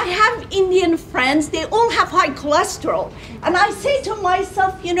 and I have Indian friends, they all have high cholesterol. And I say to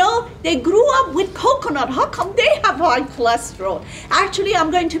myself, you know, they grew up with coconut. How come they have high cholesterol? Actually, I'm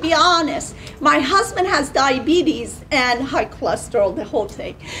going to be honest. My husband has diabetes and high cholesterol, the whole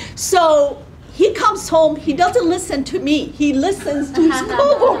thing. So he comes home, he doesn't listen to me. He listens to his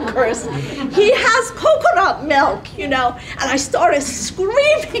coworkers. He has coconut milk, you know, and I started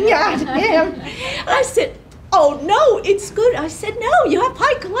screaming at him. And I said, oh no, it's good. I said, no, you have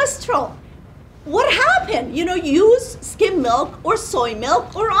high cholesterol. What happened? You know, use skim milk or soy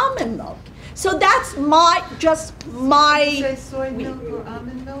milk or almond milk. So that's just my. You say soy milk or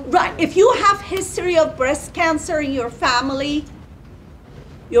almond milk? Right, if you have history of breast cancer in your family,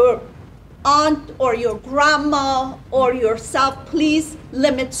 your aunt or your grandma or yourself, please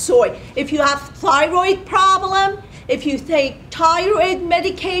limit soy. If you have thyroid problem, if you take thyroid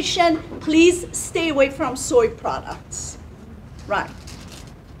medication, please stay away from soy products. Right.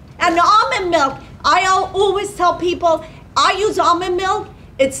 And almond milk, I always tell people, I use almond milk.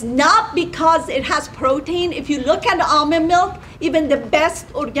 It's not because it has protein. If you look at almond milk, even the best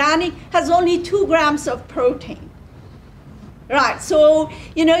organic has only 2 grams of protein. Right, so,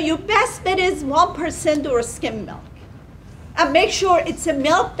 your best bet is 1% or skim milk. And make sure it's a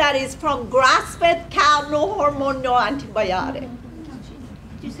milk that is from grass-fed cow, no hormone, no antibiotic. Did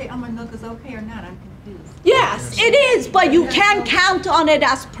you say almond milk is okay or not? I'm confused. Yes, it is, but you can't count on it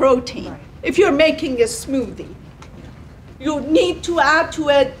as protein if you're making a smoothie. You need to add to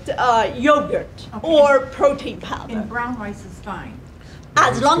it yogurt or protein powder. And brown rice is fine.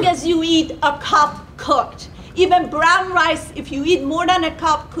 As long as you eat a cup cooked. Even brown rice, if you eat more than a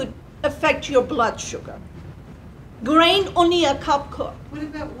cup, could affect your blood sugar. Grain, only a cup cooked. What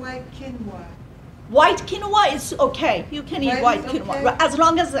about white quinoa? White quinoa is okay. You can eat white quinoa, okay? as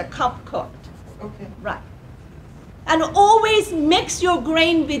long as a cup cooked. Okay. Right. And always mix your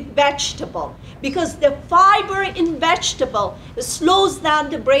grain with vegetable, because the fiber in vegetable slows down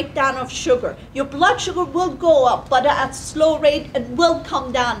the breakdown of sugar. Your blood sugar will go up, but at a slow rate, and will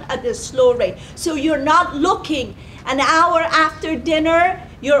come down at a slow rate. So you're not looking an hour after dinner,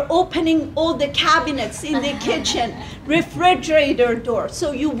 you're opening all the cabinets in the kitchen, refrigerator door.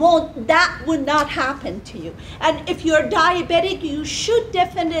 So that would not happen to you. And if you're diabetic, you should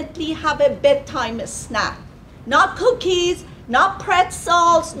definitely have a bedtime snack. Not cookies, not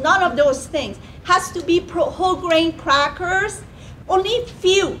pretzels, none of those things. Has to be whole grain crackers, only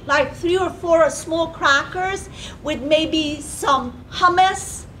few, like 3 or 4 small crackers with maybe some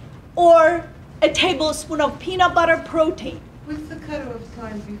hummus or a tablespoon of peanut butter protein. What's the cutoff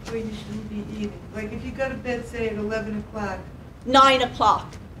time before you shouldn't be eating? Like if you go to bed, say at 11 o'clock, 9 o'clock.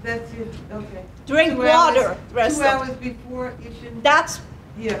 that's it, okay. Drink 2 water. hours, Rest 2 of- hours before you shouldn't, That's,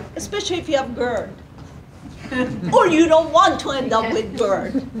 yeah. especially if you have GERD. Or you don't want to end up with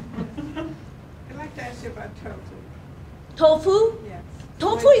GERD. I'd like to ask you about tofu. Tofu? Yes.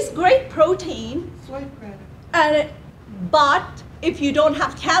 Tofu is great protein. And but if you don't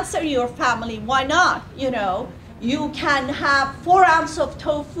have cancer in your family, why not? You can have 4 ounces of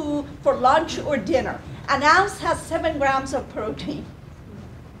tofu for lunch or dinner. An ounce has 7 grams of protein.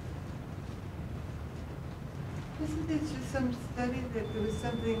 Wasn't there just some study that there was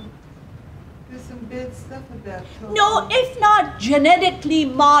some bad stuff about tofu? No, if not genetically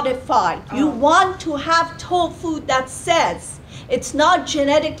modified. You Oh. want to have tofu that says it's not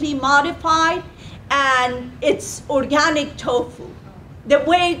genetically modified and it's organic tofu. The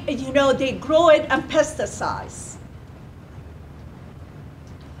way, they grow it and pesticides.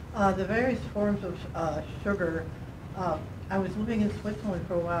 The various forms of sugar, I was living in Switzerland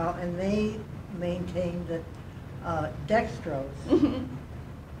for a while, and they maintained that dextrose,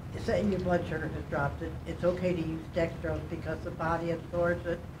 say your blood sugar has dropped, it's okay to use dextrose because the body absorbs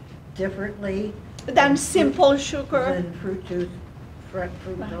it differently Than simple sugar. than fruit juice,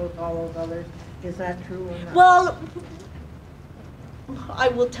 fructose, all those others. Is that true or not? Well, I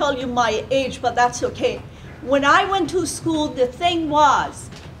will tell you my age, but that's okay. When I went to school, the thing was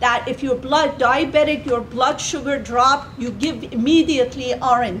that if you're diabetic, your blood sugar dropped, you give immediately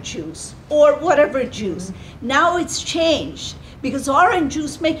orange juice or whatever juice. Now it's changed because orange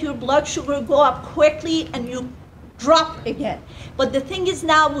juice make your blood sugar go up quickly and you drop again. But the thing is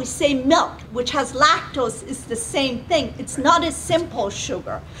now we say milk, which has lactose, is the same thing. It's not a simple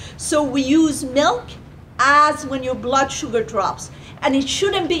sugar. So we use milk as when your blood sugar drops. And it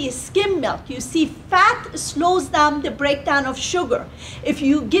shouldn't be skim milk. You see, fat slows down the breakdown of sugar. If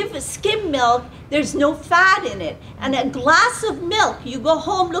you give skim milk, there's no fat in it. And a glass of milk, you go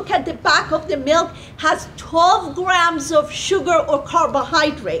home, look at the back of the milk, has 12 grams of sugar or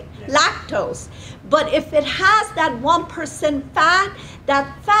carbohydrate, lactose. But if it has that 1% fat,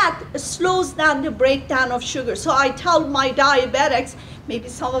 that fat slows down the breakdown of sugar. So I tell my diabetics, maybe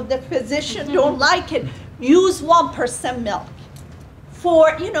some of the physicians don't like it, use 1% milk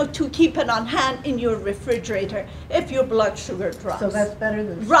for, to keep it on hand in your refrigerator if your blood sugar drops. So that's better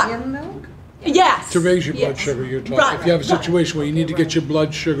than Right. skim milk? Yes. To raise your blood yes. sugar, you're talking. Right, If you have a right. situation where you need to get your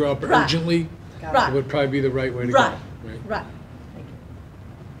blood sugar up Right. urgently, Right. it would probably be the right way to Right. go. Right. Right.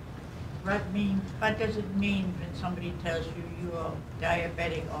 What does it mean when somebody tells you you are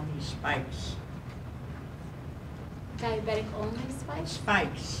diabetic on these spikes? Diabetic only spikes?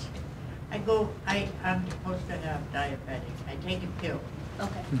 Spikes. I'm supposed to have diabetic. I take a pill,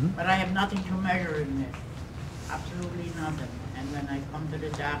 Okay. but I have nothing to measure in it. Absolutely nothing. And when I come to the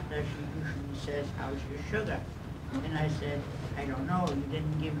doctor, she usually says, "How's your sugar?" And I said, "I don't know. You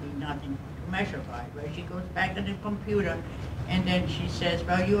didn't give me nothing to measure by." Well, she goes back to the computer, and then she says,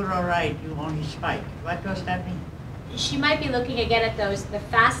 "Well, you're all right. You only spike." What does that mean? She might be looking again at the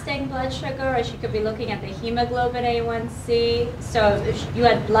fasting blood sugar, or she could be looking at the hemoglobin A1C. So if you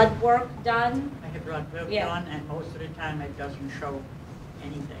had blood work done, I have blood work Yeah. done, and most of the time it doesn't show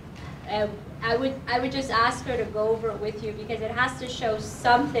anything. I would just ask her to go over it with you because it has to show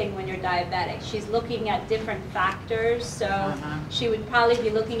something when you're diabetic. She's looking at different factors, so she would probably be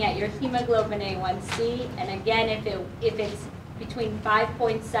looking at your hemoglobin A1C, and again, if it's between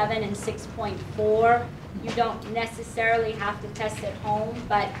 5.7 and 6.4, you don't necessarily have to test at home,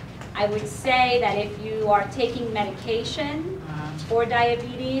 but I would say that if you are taking medication for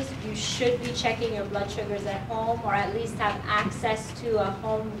diabetes, you should be checking your blood sugars at home, or at least have access to a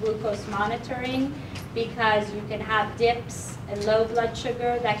home glucose monitoring, because you can have dips in low blood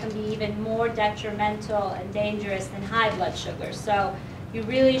sugar that can be even more detrimental and dangerous than high blood sugar. So you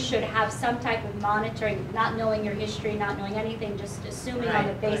really should have some type of monitoring, not knowing your history, not knowing anything, just assuming on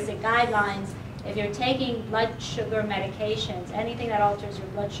the basic guidelines. If you're taking blood sugar medications, anything that alters your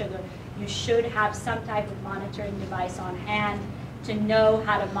blood sugar, you should have some type of monitoring device on hand to know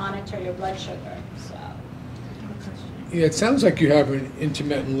how to monitor your blood sugar. So. Yeah, it sounds like you have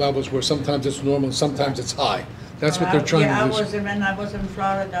intermittent levels where sometimes it's normal, sometimes it's high. That's what they're trying to do. When I was in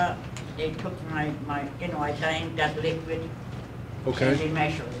Florida, they took my I drank that liquid. Okay. And they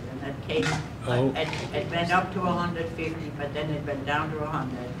measured it, and it came, it went up to 150, but then it went down to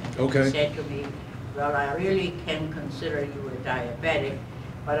 100. And Okay. He said to me, well, I really can consider you a diabetic,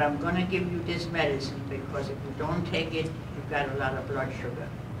 but I'm going to give you this medicine because if you don't take it, you've got a lot of blood sugar.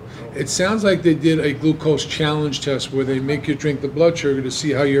 It sounds like they did a glucose challenge test where they make you drink the blood sugar to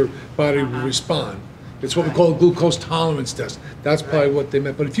see how your body will respond. It's what we call a glucose tolerance test. That's probably what they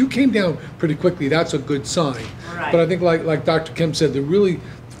meant. But if you came down pretty quickly, that's a good sign. Right. But I think like Dr. Kim said,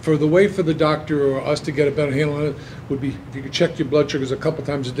 for the doctor or us to get a better handle on it would be if you could check your blood sugars a couple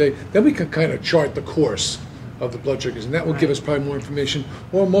times a day, then we can kind of chart the course of the blood sugars, and that will give us probably more information.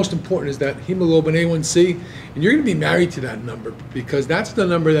 Or most important is that hemoglobin A1C, and you're going to be married to that number because that's the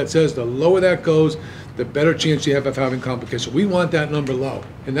number that says the lower that goes, the better chance you have of having complications. We want that number low,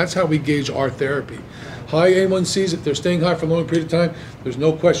 and that's how we gauge our therapy. High A1Cs, if they're staying high for a long period of time, there's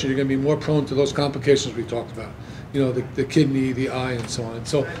no question you're going to be more prone to those complications we talked about. You know, the kidney, the eye, and so on.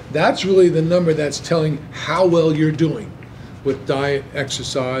 So that's really the number that's telling how well you're doing with diet,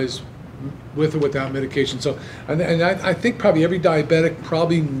 exercise, with or without medication. So, and I think probably every diabetic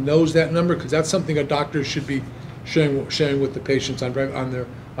probably knows that number because that's something a doctor should be sharing with the patients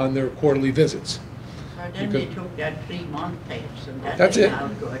on their quarterly visits. So then they took that 3-month tapes, and That's turned it.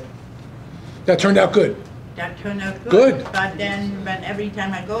 out good. That turned out good. That turned out good. Good. But then when every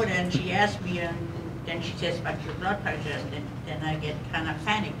time I go there and she asks me, and then she says, what's your blood pressure? Then I get kind of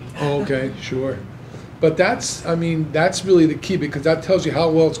panicky. Okay, sure. But that's really the key because that tells you how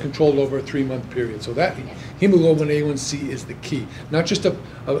well it's controlled over a 3-month period. So that hemoglobin A1C is the key, not just a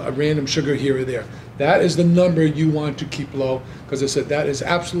random sugar here or there. That is the number you want to keep low because I said that is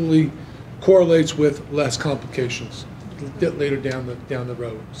absolutely correlates with less complications later down the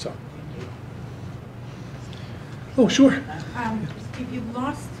road. So. Oh, sure. If you've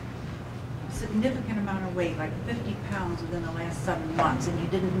lost a significant amount of weight, like 50 pounds within the last 7 months, and you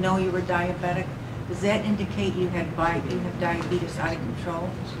didn't know you were diabetic, does that indicate you have diabetes out of control?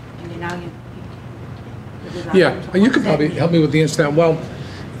 And Yeah, you could probably help me with the answer to that. Well,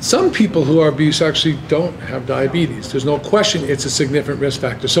 some people who are obese actually don't have diabetes. There's no question it's a significant risk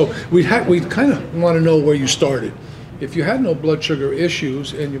factor. So we kind of want to know where you started. If you had no blood sugar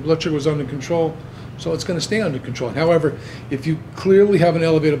issues and your blood sugar was under control, so it's going to stay under control. However, if you clearly have an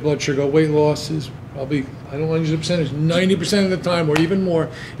elevated blood sugar, weight loss is probably, I don't want to use a percentage, 90% of the time or even more,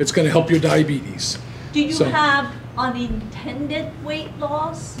 it's going to help your diabetes. Do you have unintended weight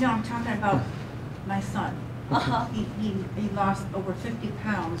loss? No, I'm talking about my son. Uh-huh. He lost over 50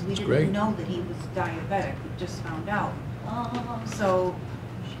 pounds. We didn't know that he was diabetic. We just found out. So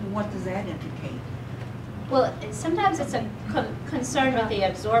what does that indicate? Well, sometimes it's a concern with the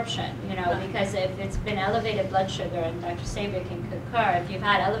absorption, because if it's been elevated blood sugar, and Dr. Sabia can concur, if you've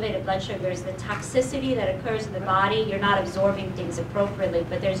had elevated blood sugars, the toxicity that occurs in the body, you're not absorbing things appropriately,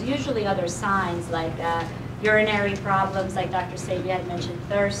 but there's usually other signs like urinary problems, like Dr. Sabia had mentioned,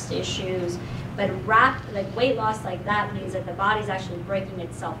 thirst issues, but weight loss like that means that the body's actually breaking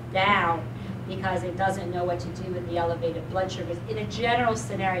itself down because it doesn't know what to do with the elevated blood sugars. In a general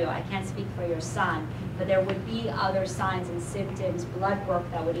scenario, I can't speak for your son, but there would be other signs and symptoms, blood work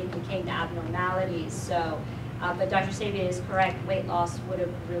that would indicate abnormalities. So, but Dr. Sabia is correct, weight loss would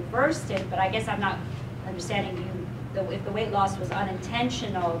have reversed it, but I guess I'm not understanding you. If the weight loss was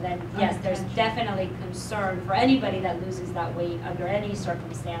unintentional, then yes, there's definitely concern for anybody that loses that weight under any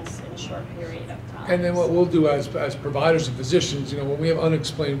circumstance in a short period of time. And then what we'll do as providers and physicians, when we have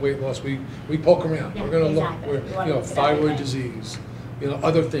unexplained weight loss, we poke around. Yeah, we're going to exactly. look, thyroid disease,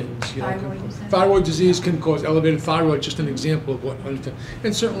 other things. Thyroid disease? Thyroid disease can cause elevated thyroid, just an example of what.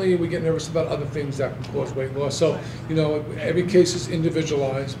 And certainly we get nervous about other things that can cause weight loss. So, every case is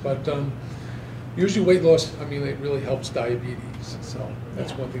individualized, but usually weight loss, it really helps diabetes. So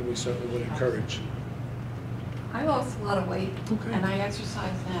that's one thing we certainly would encourage. I lost a lot of weight, Okay. and I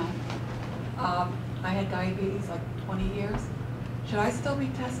exercise now. I had diabetes like 20 years. Should I still be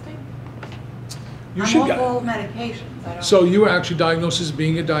testing? You I'm should off get. all medications. I don't. So you were actually diagnosed as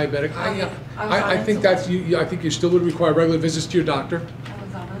being a diabetic. I think insulin. that's I think you still would require regular visits to your doctor. I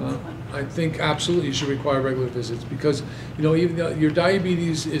was on insulin. I think absolutely you should require regular visits because even though your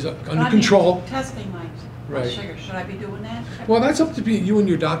diabetes is But under I mean, Control. Testing my Right. sugar. Should I be doing that? Well, that's up to you and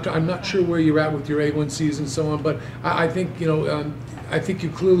your doctor. I'm not sure where you're at with your A1Cs and so on, but I think I think you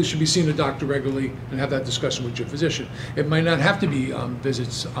clearly should be seeing a doctor regularly and have that discussion with your physician. It might not have to be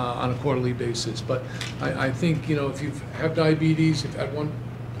visits on a quarterly basis, but I think if you have diabetes, if at one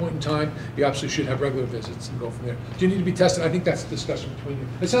point in time, you absolutely should have regular visits and go from there. Do you need to be tested? I think that's a discussion between you.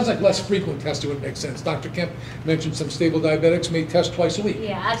 It sounds like less frequent testing would make sense. Dr. Kemp mentioned some stable diabetics may test twice a week.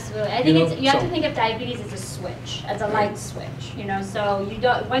 Yeah, absolutely. I think you have so- to think of diabetes as a switch, as a light switch. So you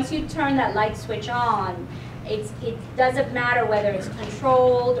don't once you turn that light switch on, it doesn't matter whether it's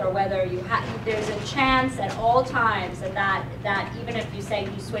controlled or whether there's a chance at all times that even if you say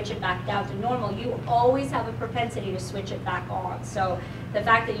you switch it back down to normal, you always have a propensity to switch it back on. So the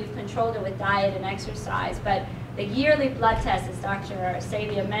fact that you've controlled it with diet and exercise, but the yearly blood test, as Dr.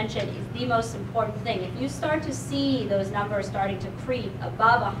 Savia mentioned, is the most important thing. If you start to see those numbers starting to creep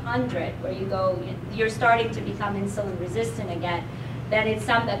above 100, where you're starting to become insulin resistant again, then it's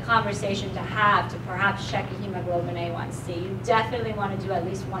a conversation to have to perhaps check a hemoglobin A1C. You definitely want to do at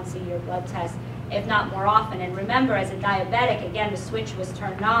least once a year blood test, if not more often. And remember, as a diabetic, again, the switch was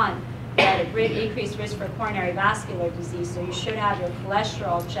turned on. You had an increased risk for coronary vascular disease, so you should have your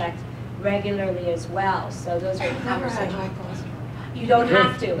cholesterol checked regularly as well. So those are the I've never had conversations. high cholesterol. You don't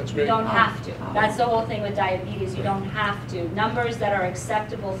have to. That's You great. don't have to. Oh. That's the whole thing with diabetes. You don't have to. Numbers that are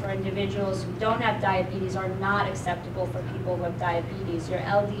acceptable for individuals who don't have diabetes are not acceptable for people who have diabetes. Your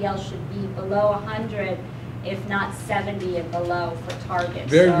LDL should be below 100, if not 70 and below for target.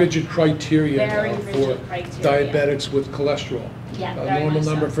 Very So, rigid criteria Very for rigid criteria. diabetics with cholesterol. Yeah, A very normal much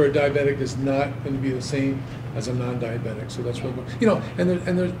so. number for a diabetic is not going to be the same as a non-diabetic. So that's what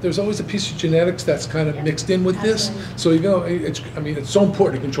there's always a piece of genetics that's kind of mixed in with this. So it's so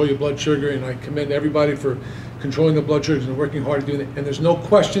important to control your blood sugar, and I commend everybody for controlling the blood sugars and working hard at doing it. And there's no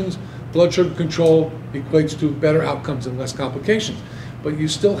questions, blood sugar control equates to better outcomes and less complications. But you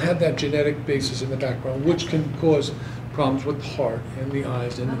still have that genetic basis in the background, which can cause problems with the heart and the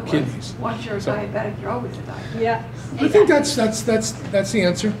eyes and the kidneys. Once you're a So- diabetic, you're always a diabetic. Yeah. I think that's the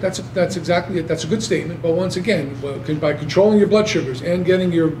answer. That's exactly it. That's a good statement. But once again, by controlling your blood sugars and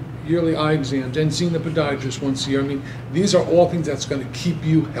getting your yearly eye exams and seeing the podiatrist once a year, these are all things that's going to keep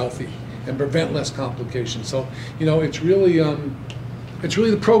you healthy and prevent less complications. So it's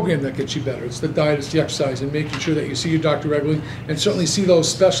really the program that gets you better. It's the diet, it's the exercise, and making sure that you see your doctor regularly, and certainly see those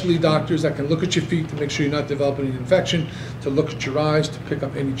specialty doctors that can look at your feet to make sure you're not developing an infection, to look at your eyes, to pick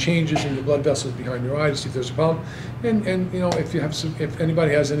up any changes in the blood vessels behind your eyes, to see if there's a problem, and if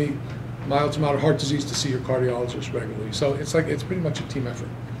anybody has any mild to moderate heart disease, to see your cardiologist regularly. So it's pretty much a team effort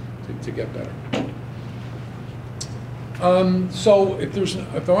to get better. So if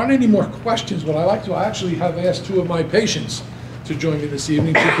there aren't any more questions, what I actually have asked two of my patients to join me this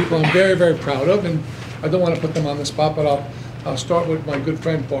evening, two people I'm very, very proud of, and I don't want to put them on the spot, but I'll start with my good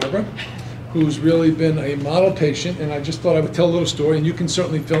friend Barbara, who's really been a model patient, and I just thought I would tell a little story, and you can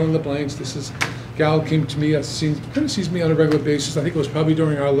certainly fill in the blanks. This is gal came to me, kind of sees me on a regular basis. I think it was probably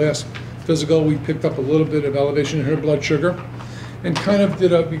during our last physical. We picked up a little bit of elevation in her blood sugar, and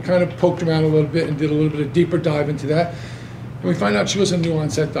we kind of poked around a little bit and did a little bit of deeper dive into that. And we find out she was a new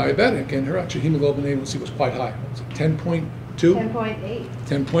onset diabetic, and her actual hemoglobin A1C was quite high. Was it 10.2? 10.8.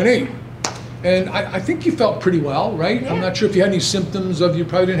 10.8. And I think you felt pretty well, right? Yeah. I'm not sure if you had any symptoms you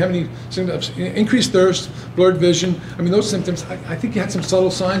probably didn't have any symptoms, increased thirst, blurred vision. Those symptoms, I think you had some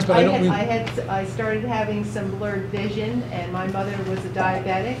subtle signs, but I started having some blurred vision, and my mother was a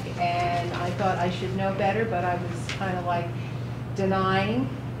diabetic, and I thought I should know better, but I was kind of like denying.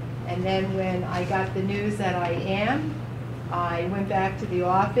 And then when I got the news that I am, I went back to the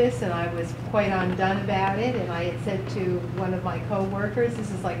office and I was quite undone about it, and I had said to one of my co-workers, this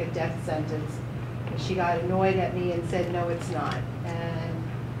is like a death sentence. And she got annoyed at me and said, no, it's not. And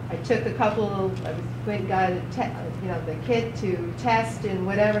I took I went and got the kit to test and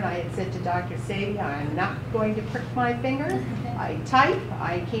whatever, and I had said to Dr. Savia, I'm not going to prick my finger. I type,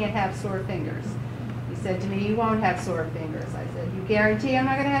 I can't have sore fingers. He said to me, "You won't have sore fingers." I said, "You guarantee I'm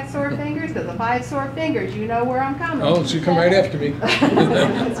not going to have sore fingers? Because if I have sore fingers, you know where I'm coming." Oh, so you come right after me.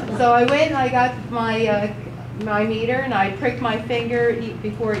 So I went and I got my my meter, and I pricked my finger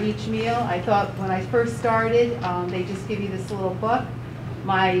before each meal. I thought when I first started, they just give you this little book.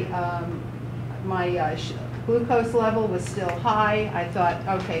 My glucose level was still high. I thought,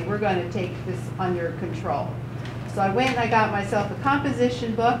 okay, we're going to take this under control. So I went and I got myself a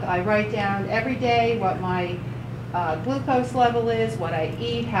composition book. I write down every day what my glucose level is, what I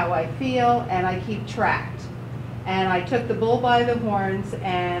eat, how I feel, and I keep track. And I took the bull by the horns,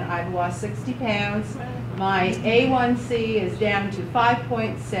 and I've lost 60 pounds. My A1C is down to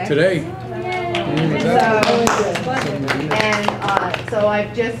 5.6. Today. So I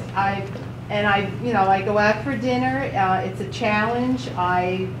go out for dinner. It's a challenge.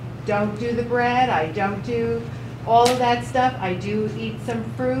 I don't do the bread. I don't do all of that stuff. I do eat some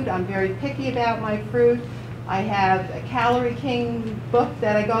fruit. I'm very picky about my fruit. I have a Calorie King book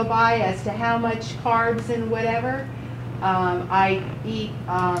that I go by as to how much carbs and whatever. I eat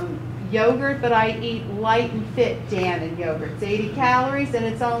yogurt, but I eat light and fit Dannon yogurt. It's 80 calories and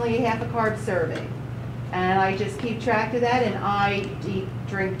it's only half a carb serving. And I just keep track of that, and I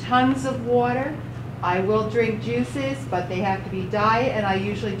drink tons of water. I will drink juices, but they have to be diet, and I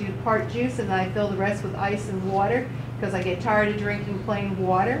usually do part juice and I fill the rest with ice and water because I get tired of drinking plain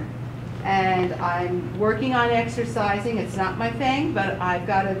water. And I'm working on exercising. It's not my thing, but I've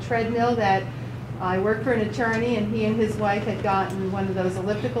got a treadmill that I work for an attorney, and he and his wife had gotten one of those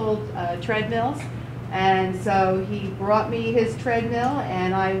elliptical treadmills. And so he brought me his treadmill,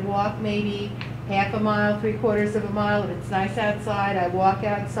 and I walk maybe half a mile, 3/4 of a mile. If it's nice outside, I walk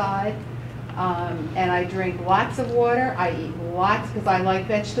outside. And I drink lots of water. I eat lots, because I like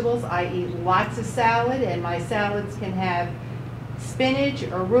vegetables. I eat lots of salad, and my salads can have spinach,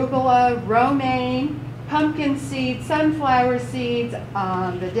 arugula, romaine, pumpkin seeds, sunflower seeds,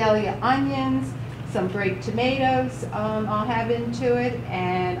 Vidalia onions, some grape tomatoes I'll have into it,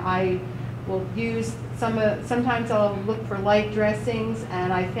 and I will use sometimes I'll look for light dressings,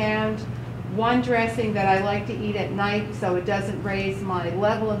 and I found one dressing that I like to eat at night so it doesn't raise my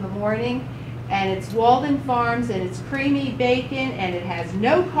level in the morning. And it's Walden Farms, and it's creamy bacon, and it has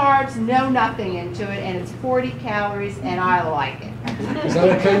no carbs, no nothing into it, and it's 40 calories, and I like it. Is that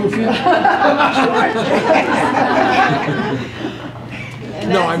okay with you?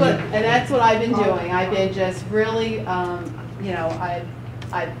 And that's what I've been doing. I've been just really, I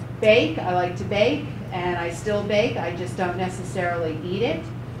bake. I like to bake, and I still bake. I just don't necessarily eat it.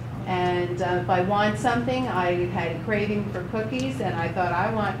 And if I want something, I had a craving for cookies, and I thought, I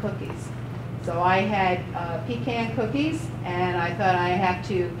want cookies. So I had pecan cookies, and I thought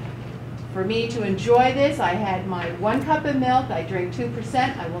for me to enjoy this, I had my 1 cup of milk. I drink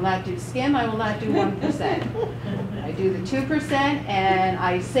 2%. I will not do skim. I will not do 1%. I do the 2%, and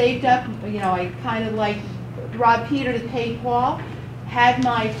I saved up, I kind of like robbed Peter to pay Paul, had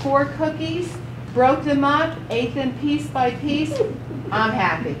my 4 cookies, broke them up, ate them piece by piece. I'm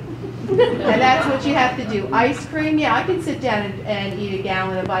happy. And that's what you have to do. Ice cream, yeah, I can sit down and eat a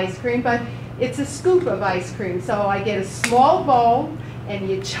gallon of ice cream, but it's a scoop of ice cream. So I get a small bowl, and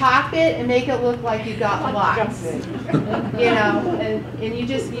you chop it and make it look like you got lots. And you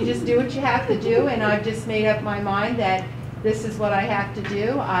just do what you have to do, and I've just made up my mind that this is what I have to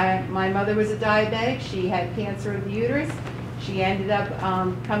do. My mother was a diabetic. She had cancer of the uterus. She ended up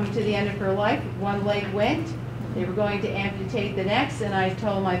coming to the end of her life. One leg went. They were going to amputate the next, and I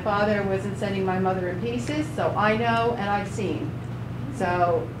told my father I wasn't sending my mother in pieces, so I know and I've seen.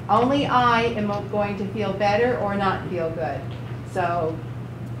 So only I am going to feel better or not feel good. So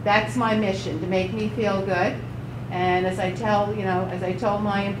that's my mission, to make me feel good. And as I told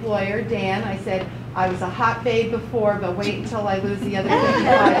my employer, Dan, I said, I was a hot babe before, but wait until I lose the other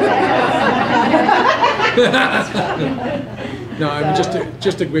 55 pounds. No, I mean,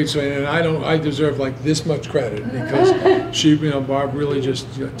 just a great story, and I deserve like this much credit, because Barb really just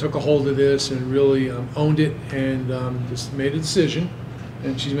took a hold of this and really owned it, and just made a decision,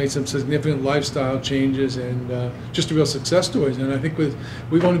 and she's made some significant lifestyle changes, and just a real success story. And I think we've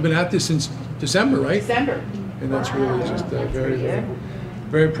only been at this since December, right? December. And that's really just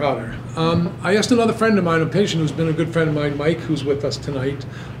very proud of her. I asked another friend of mine, a patient who's been a good friend of mine, Mike, who's with us tonight,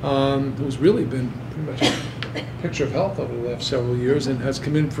 who's really been pretty much a picture of health over the last several years, and has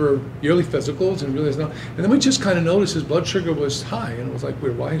come in for yearly physicals, and really is not. And then we just kind of noticed his blood sugar was high, and it was like,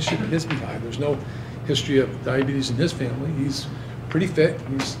 weird, why shouldn't his be high? There's no history of diabetes in his family. He's pretty fit.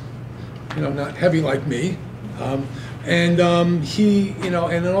 He's not heavy like me. And he, you know,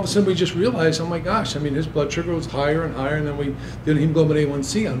 and then all of a sudden we just realized, oh my gosh, I mean, his blood sugar was higher and higher, and then we did hemoglobin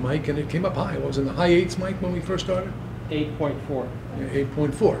A1C on Mike, and it came up high. It was in the high 8s, Mike, when we first started? 8.4. Yeah,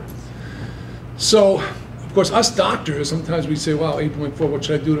 8.4. So, of course, us doctors, sometimes we say, wow, 8.4, what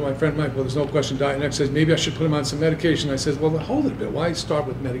should I do to my friend Mike? Well, there's no question, diet and exercise. Maybe I should put him on some medication. I said, well, hold it a bit. Why start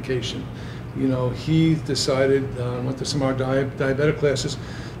with medication? You know, he decided, went to some of our diabetic classes,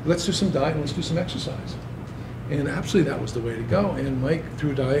 let's do some diet and let's do some exercise. And absolutely that was the way to go. And Mike,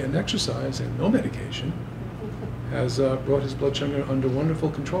 through diet and exercise and no medication, has brought his blood sugar under wonderful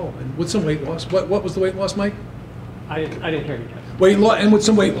control. And with some weight loss. What was the weight loss, Mike? I didn't hear you, Jeff. Weight loss, and with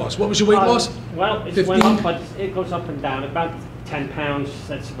some weight loss. What was your weight loss? Well, it 15? went up, but it goes up and down. About 10 pounds,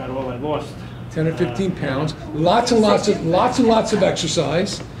 that's about all I lost. 10 or 15 pounds. Lots and lots of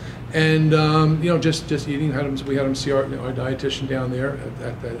exercise. And you know, just eating. We had him see our dietitian down there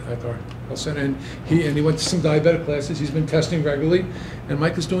at our health center, and he went to some diabetic classes. He's been testing regularly, and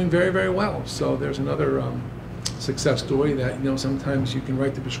Mike is doing very, very well. So there's another success story that, you know, sometimes you can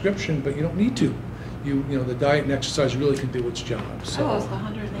write the prescription, but you don't need to. You know, the diet and exercise really can do its job. So. Oh, it's the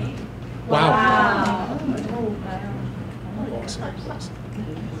 180. Wow.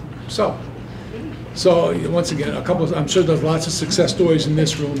 Awesome. So once again, I'm sure there's lots of success stories in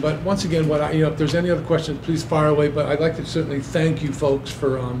this room, but once again, if there's any other questions, please fire away. But I'd like to certainly thank you folks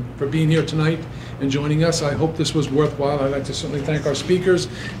for being here tonight and joining us. I hope this was worthwhile. I'd like to certainly thank our speakers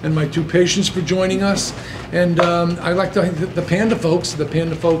and my 2 patients for joining us. And I'd like to thank the Panda folks. The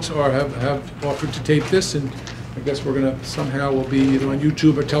Panda folks have offered to tape this, and I guess we're going to somehow will be either on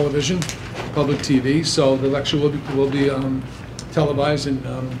YouTube or television, public TV. So the lecture will be televised, and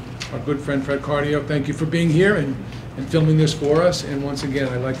our good friend Fred Cardio, thank you for being here and filming this for us. And once again,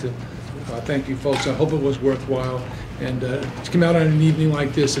 I'd like to thank you folks. I hope it was worthwhile. And to come out on an evening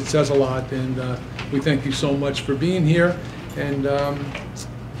like this, it says a lot. And we thank you so much for being here. And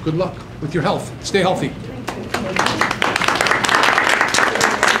good luck with your health. Stay healthy.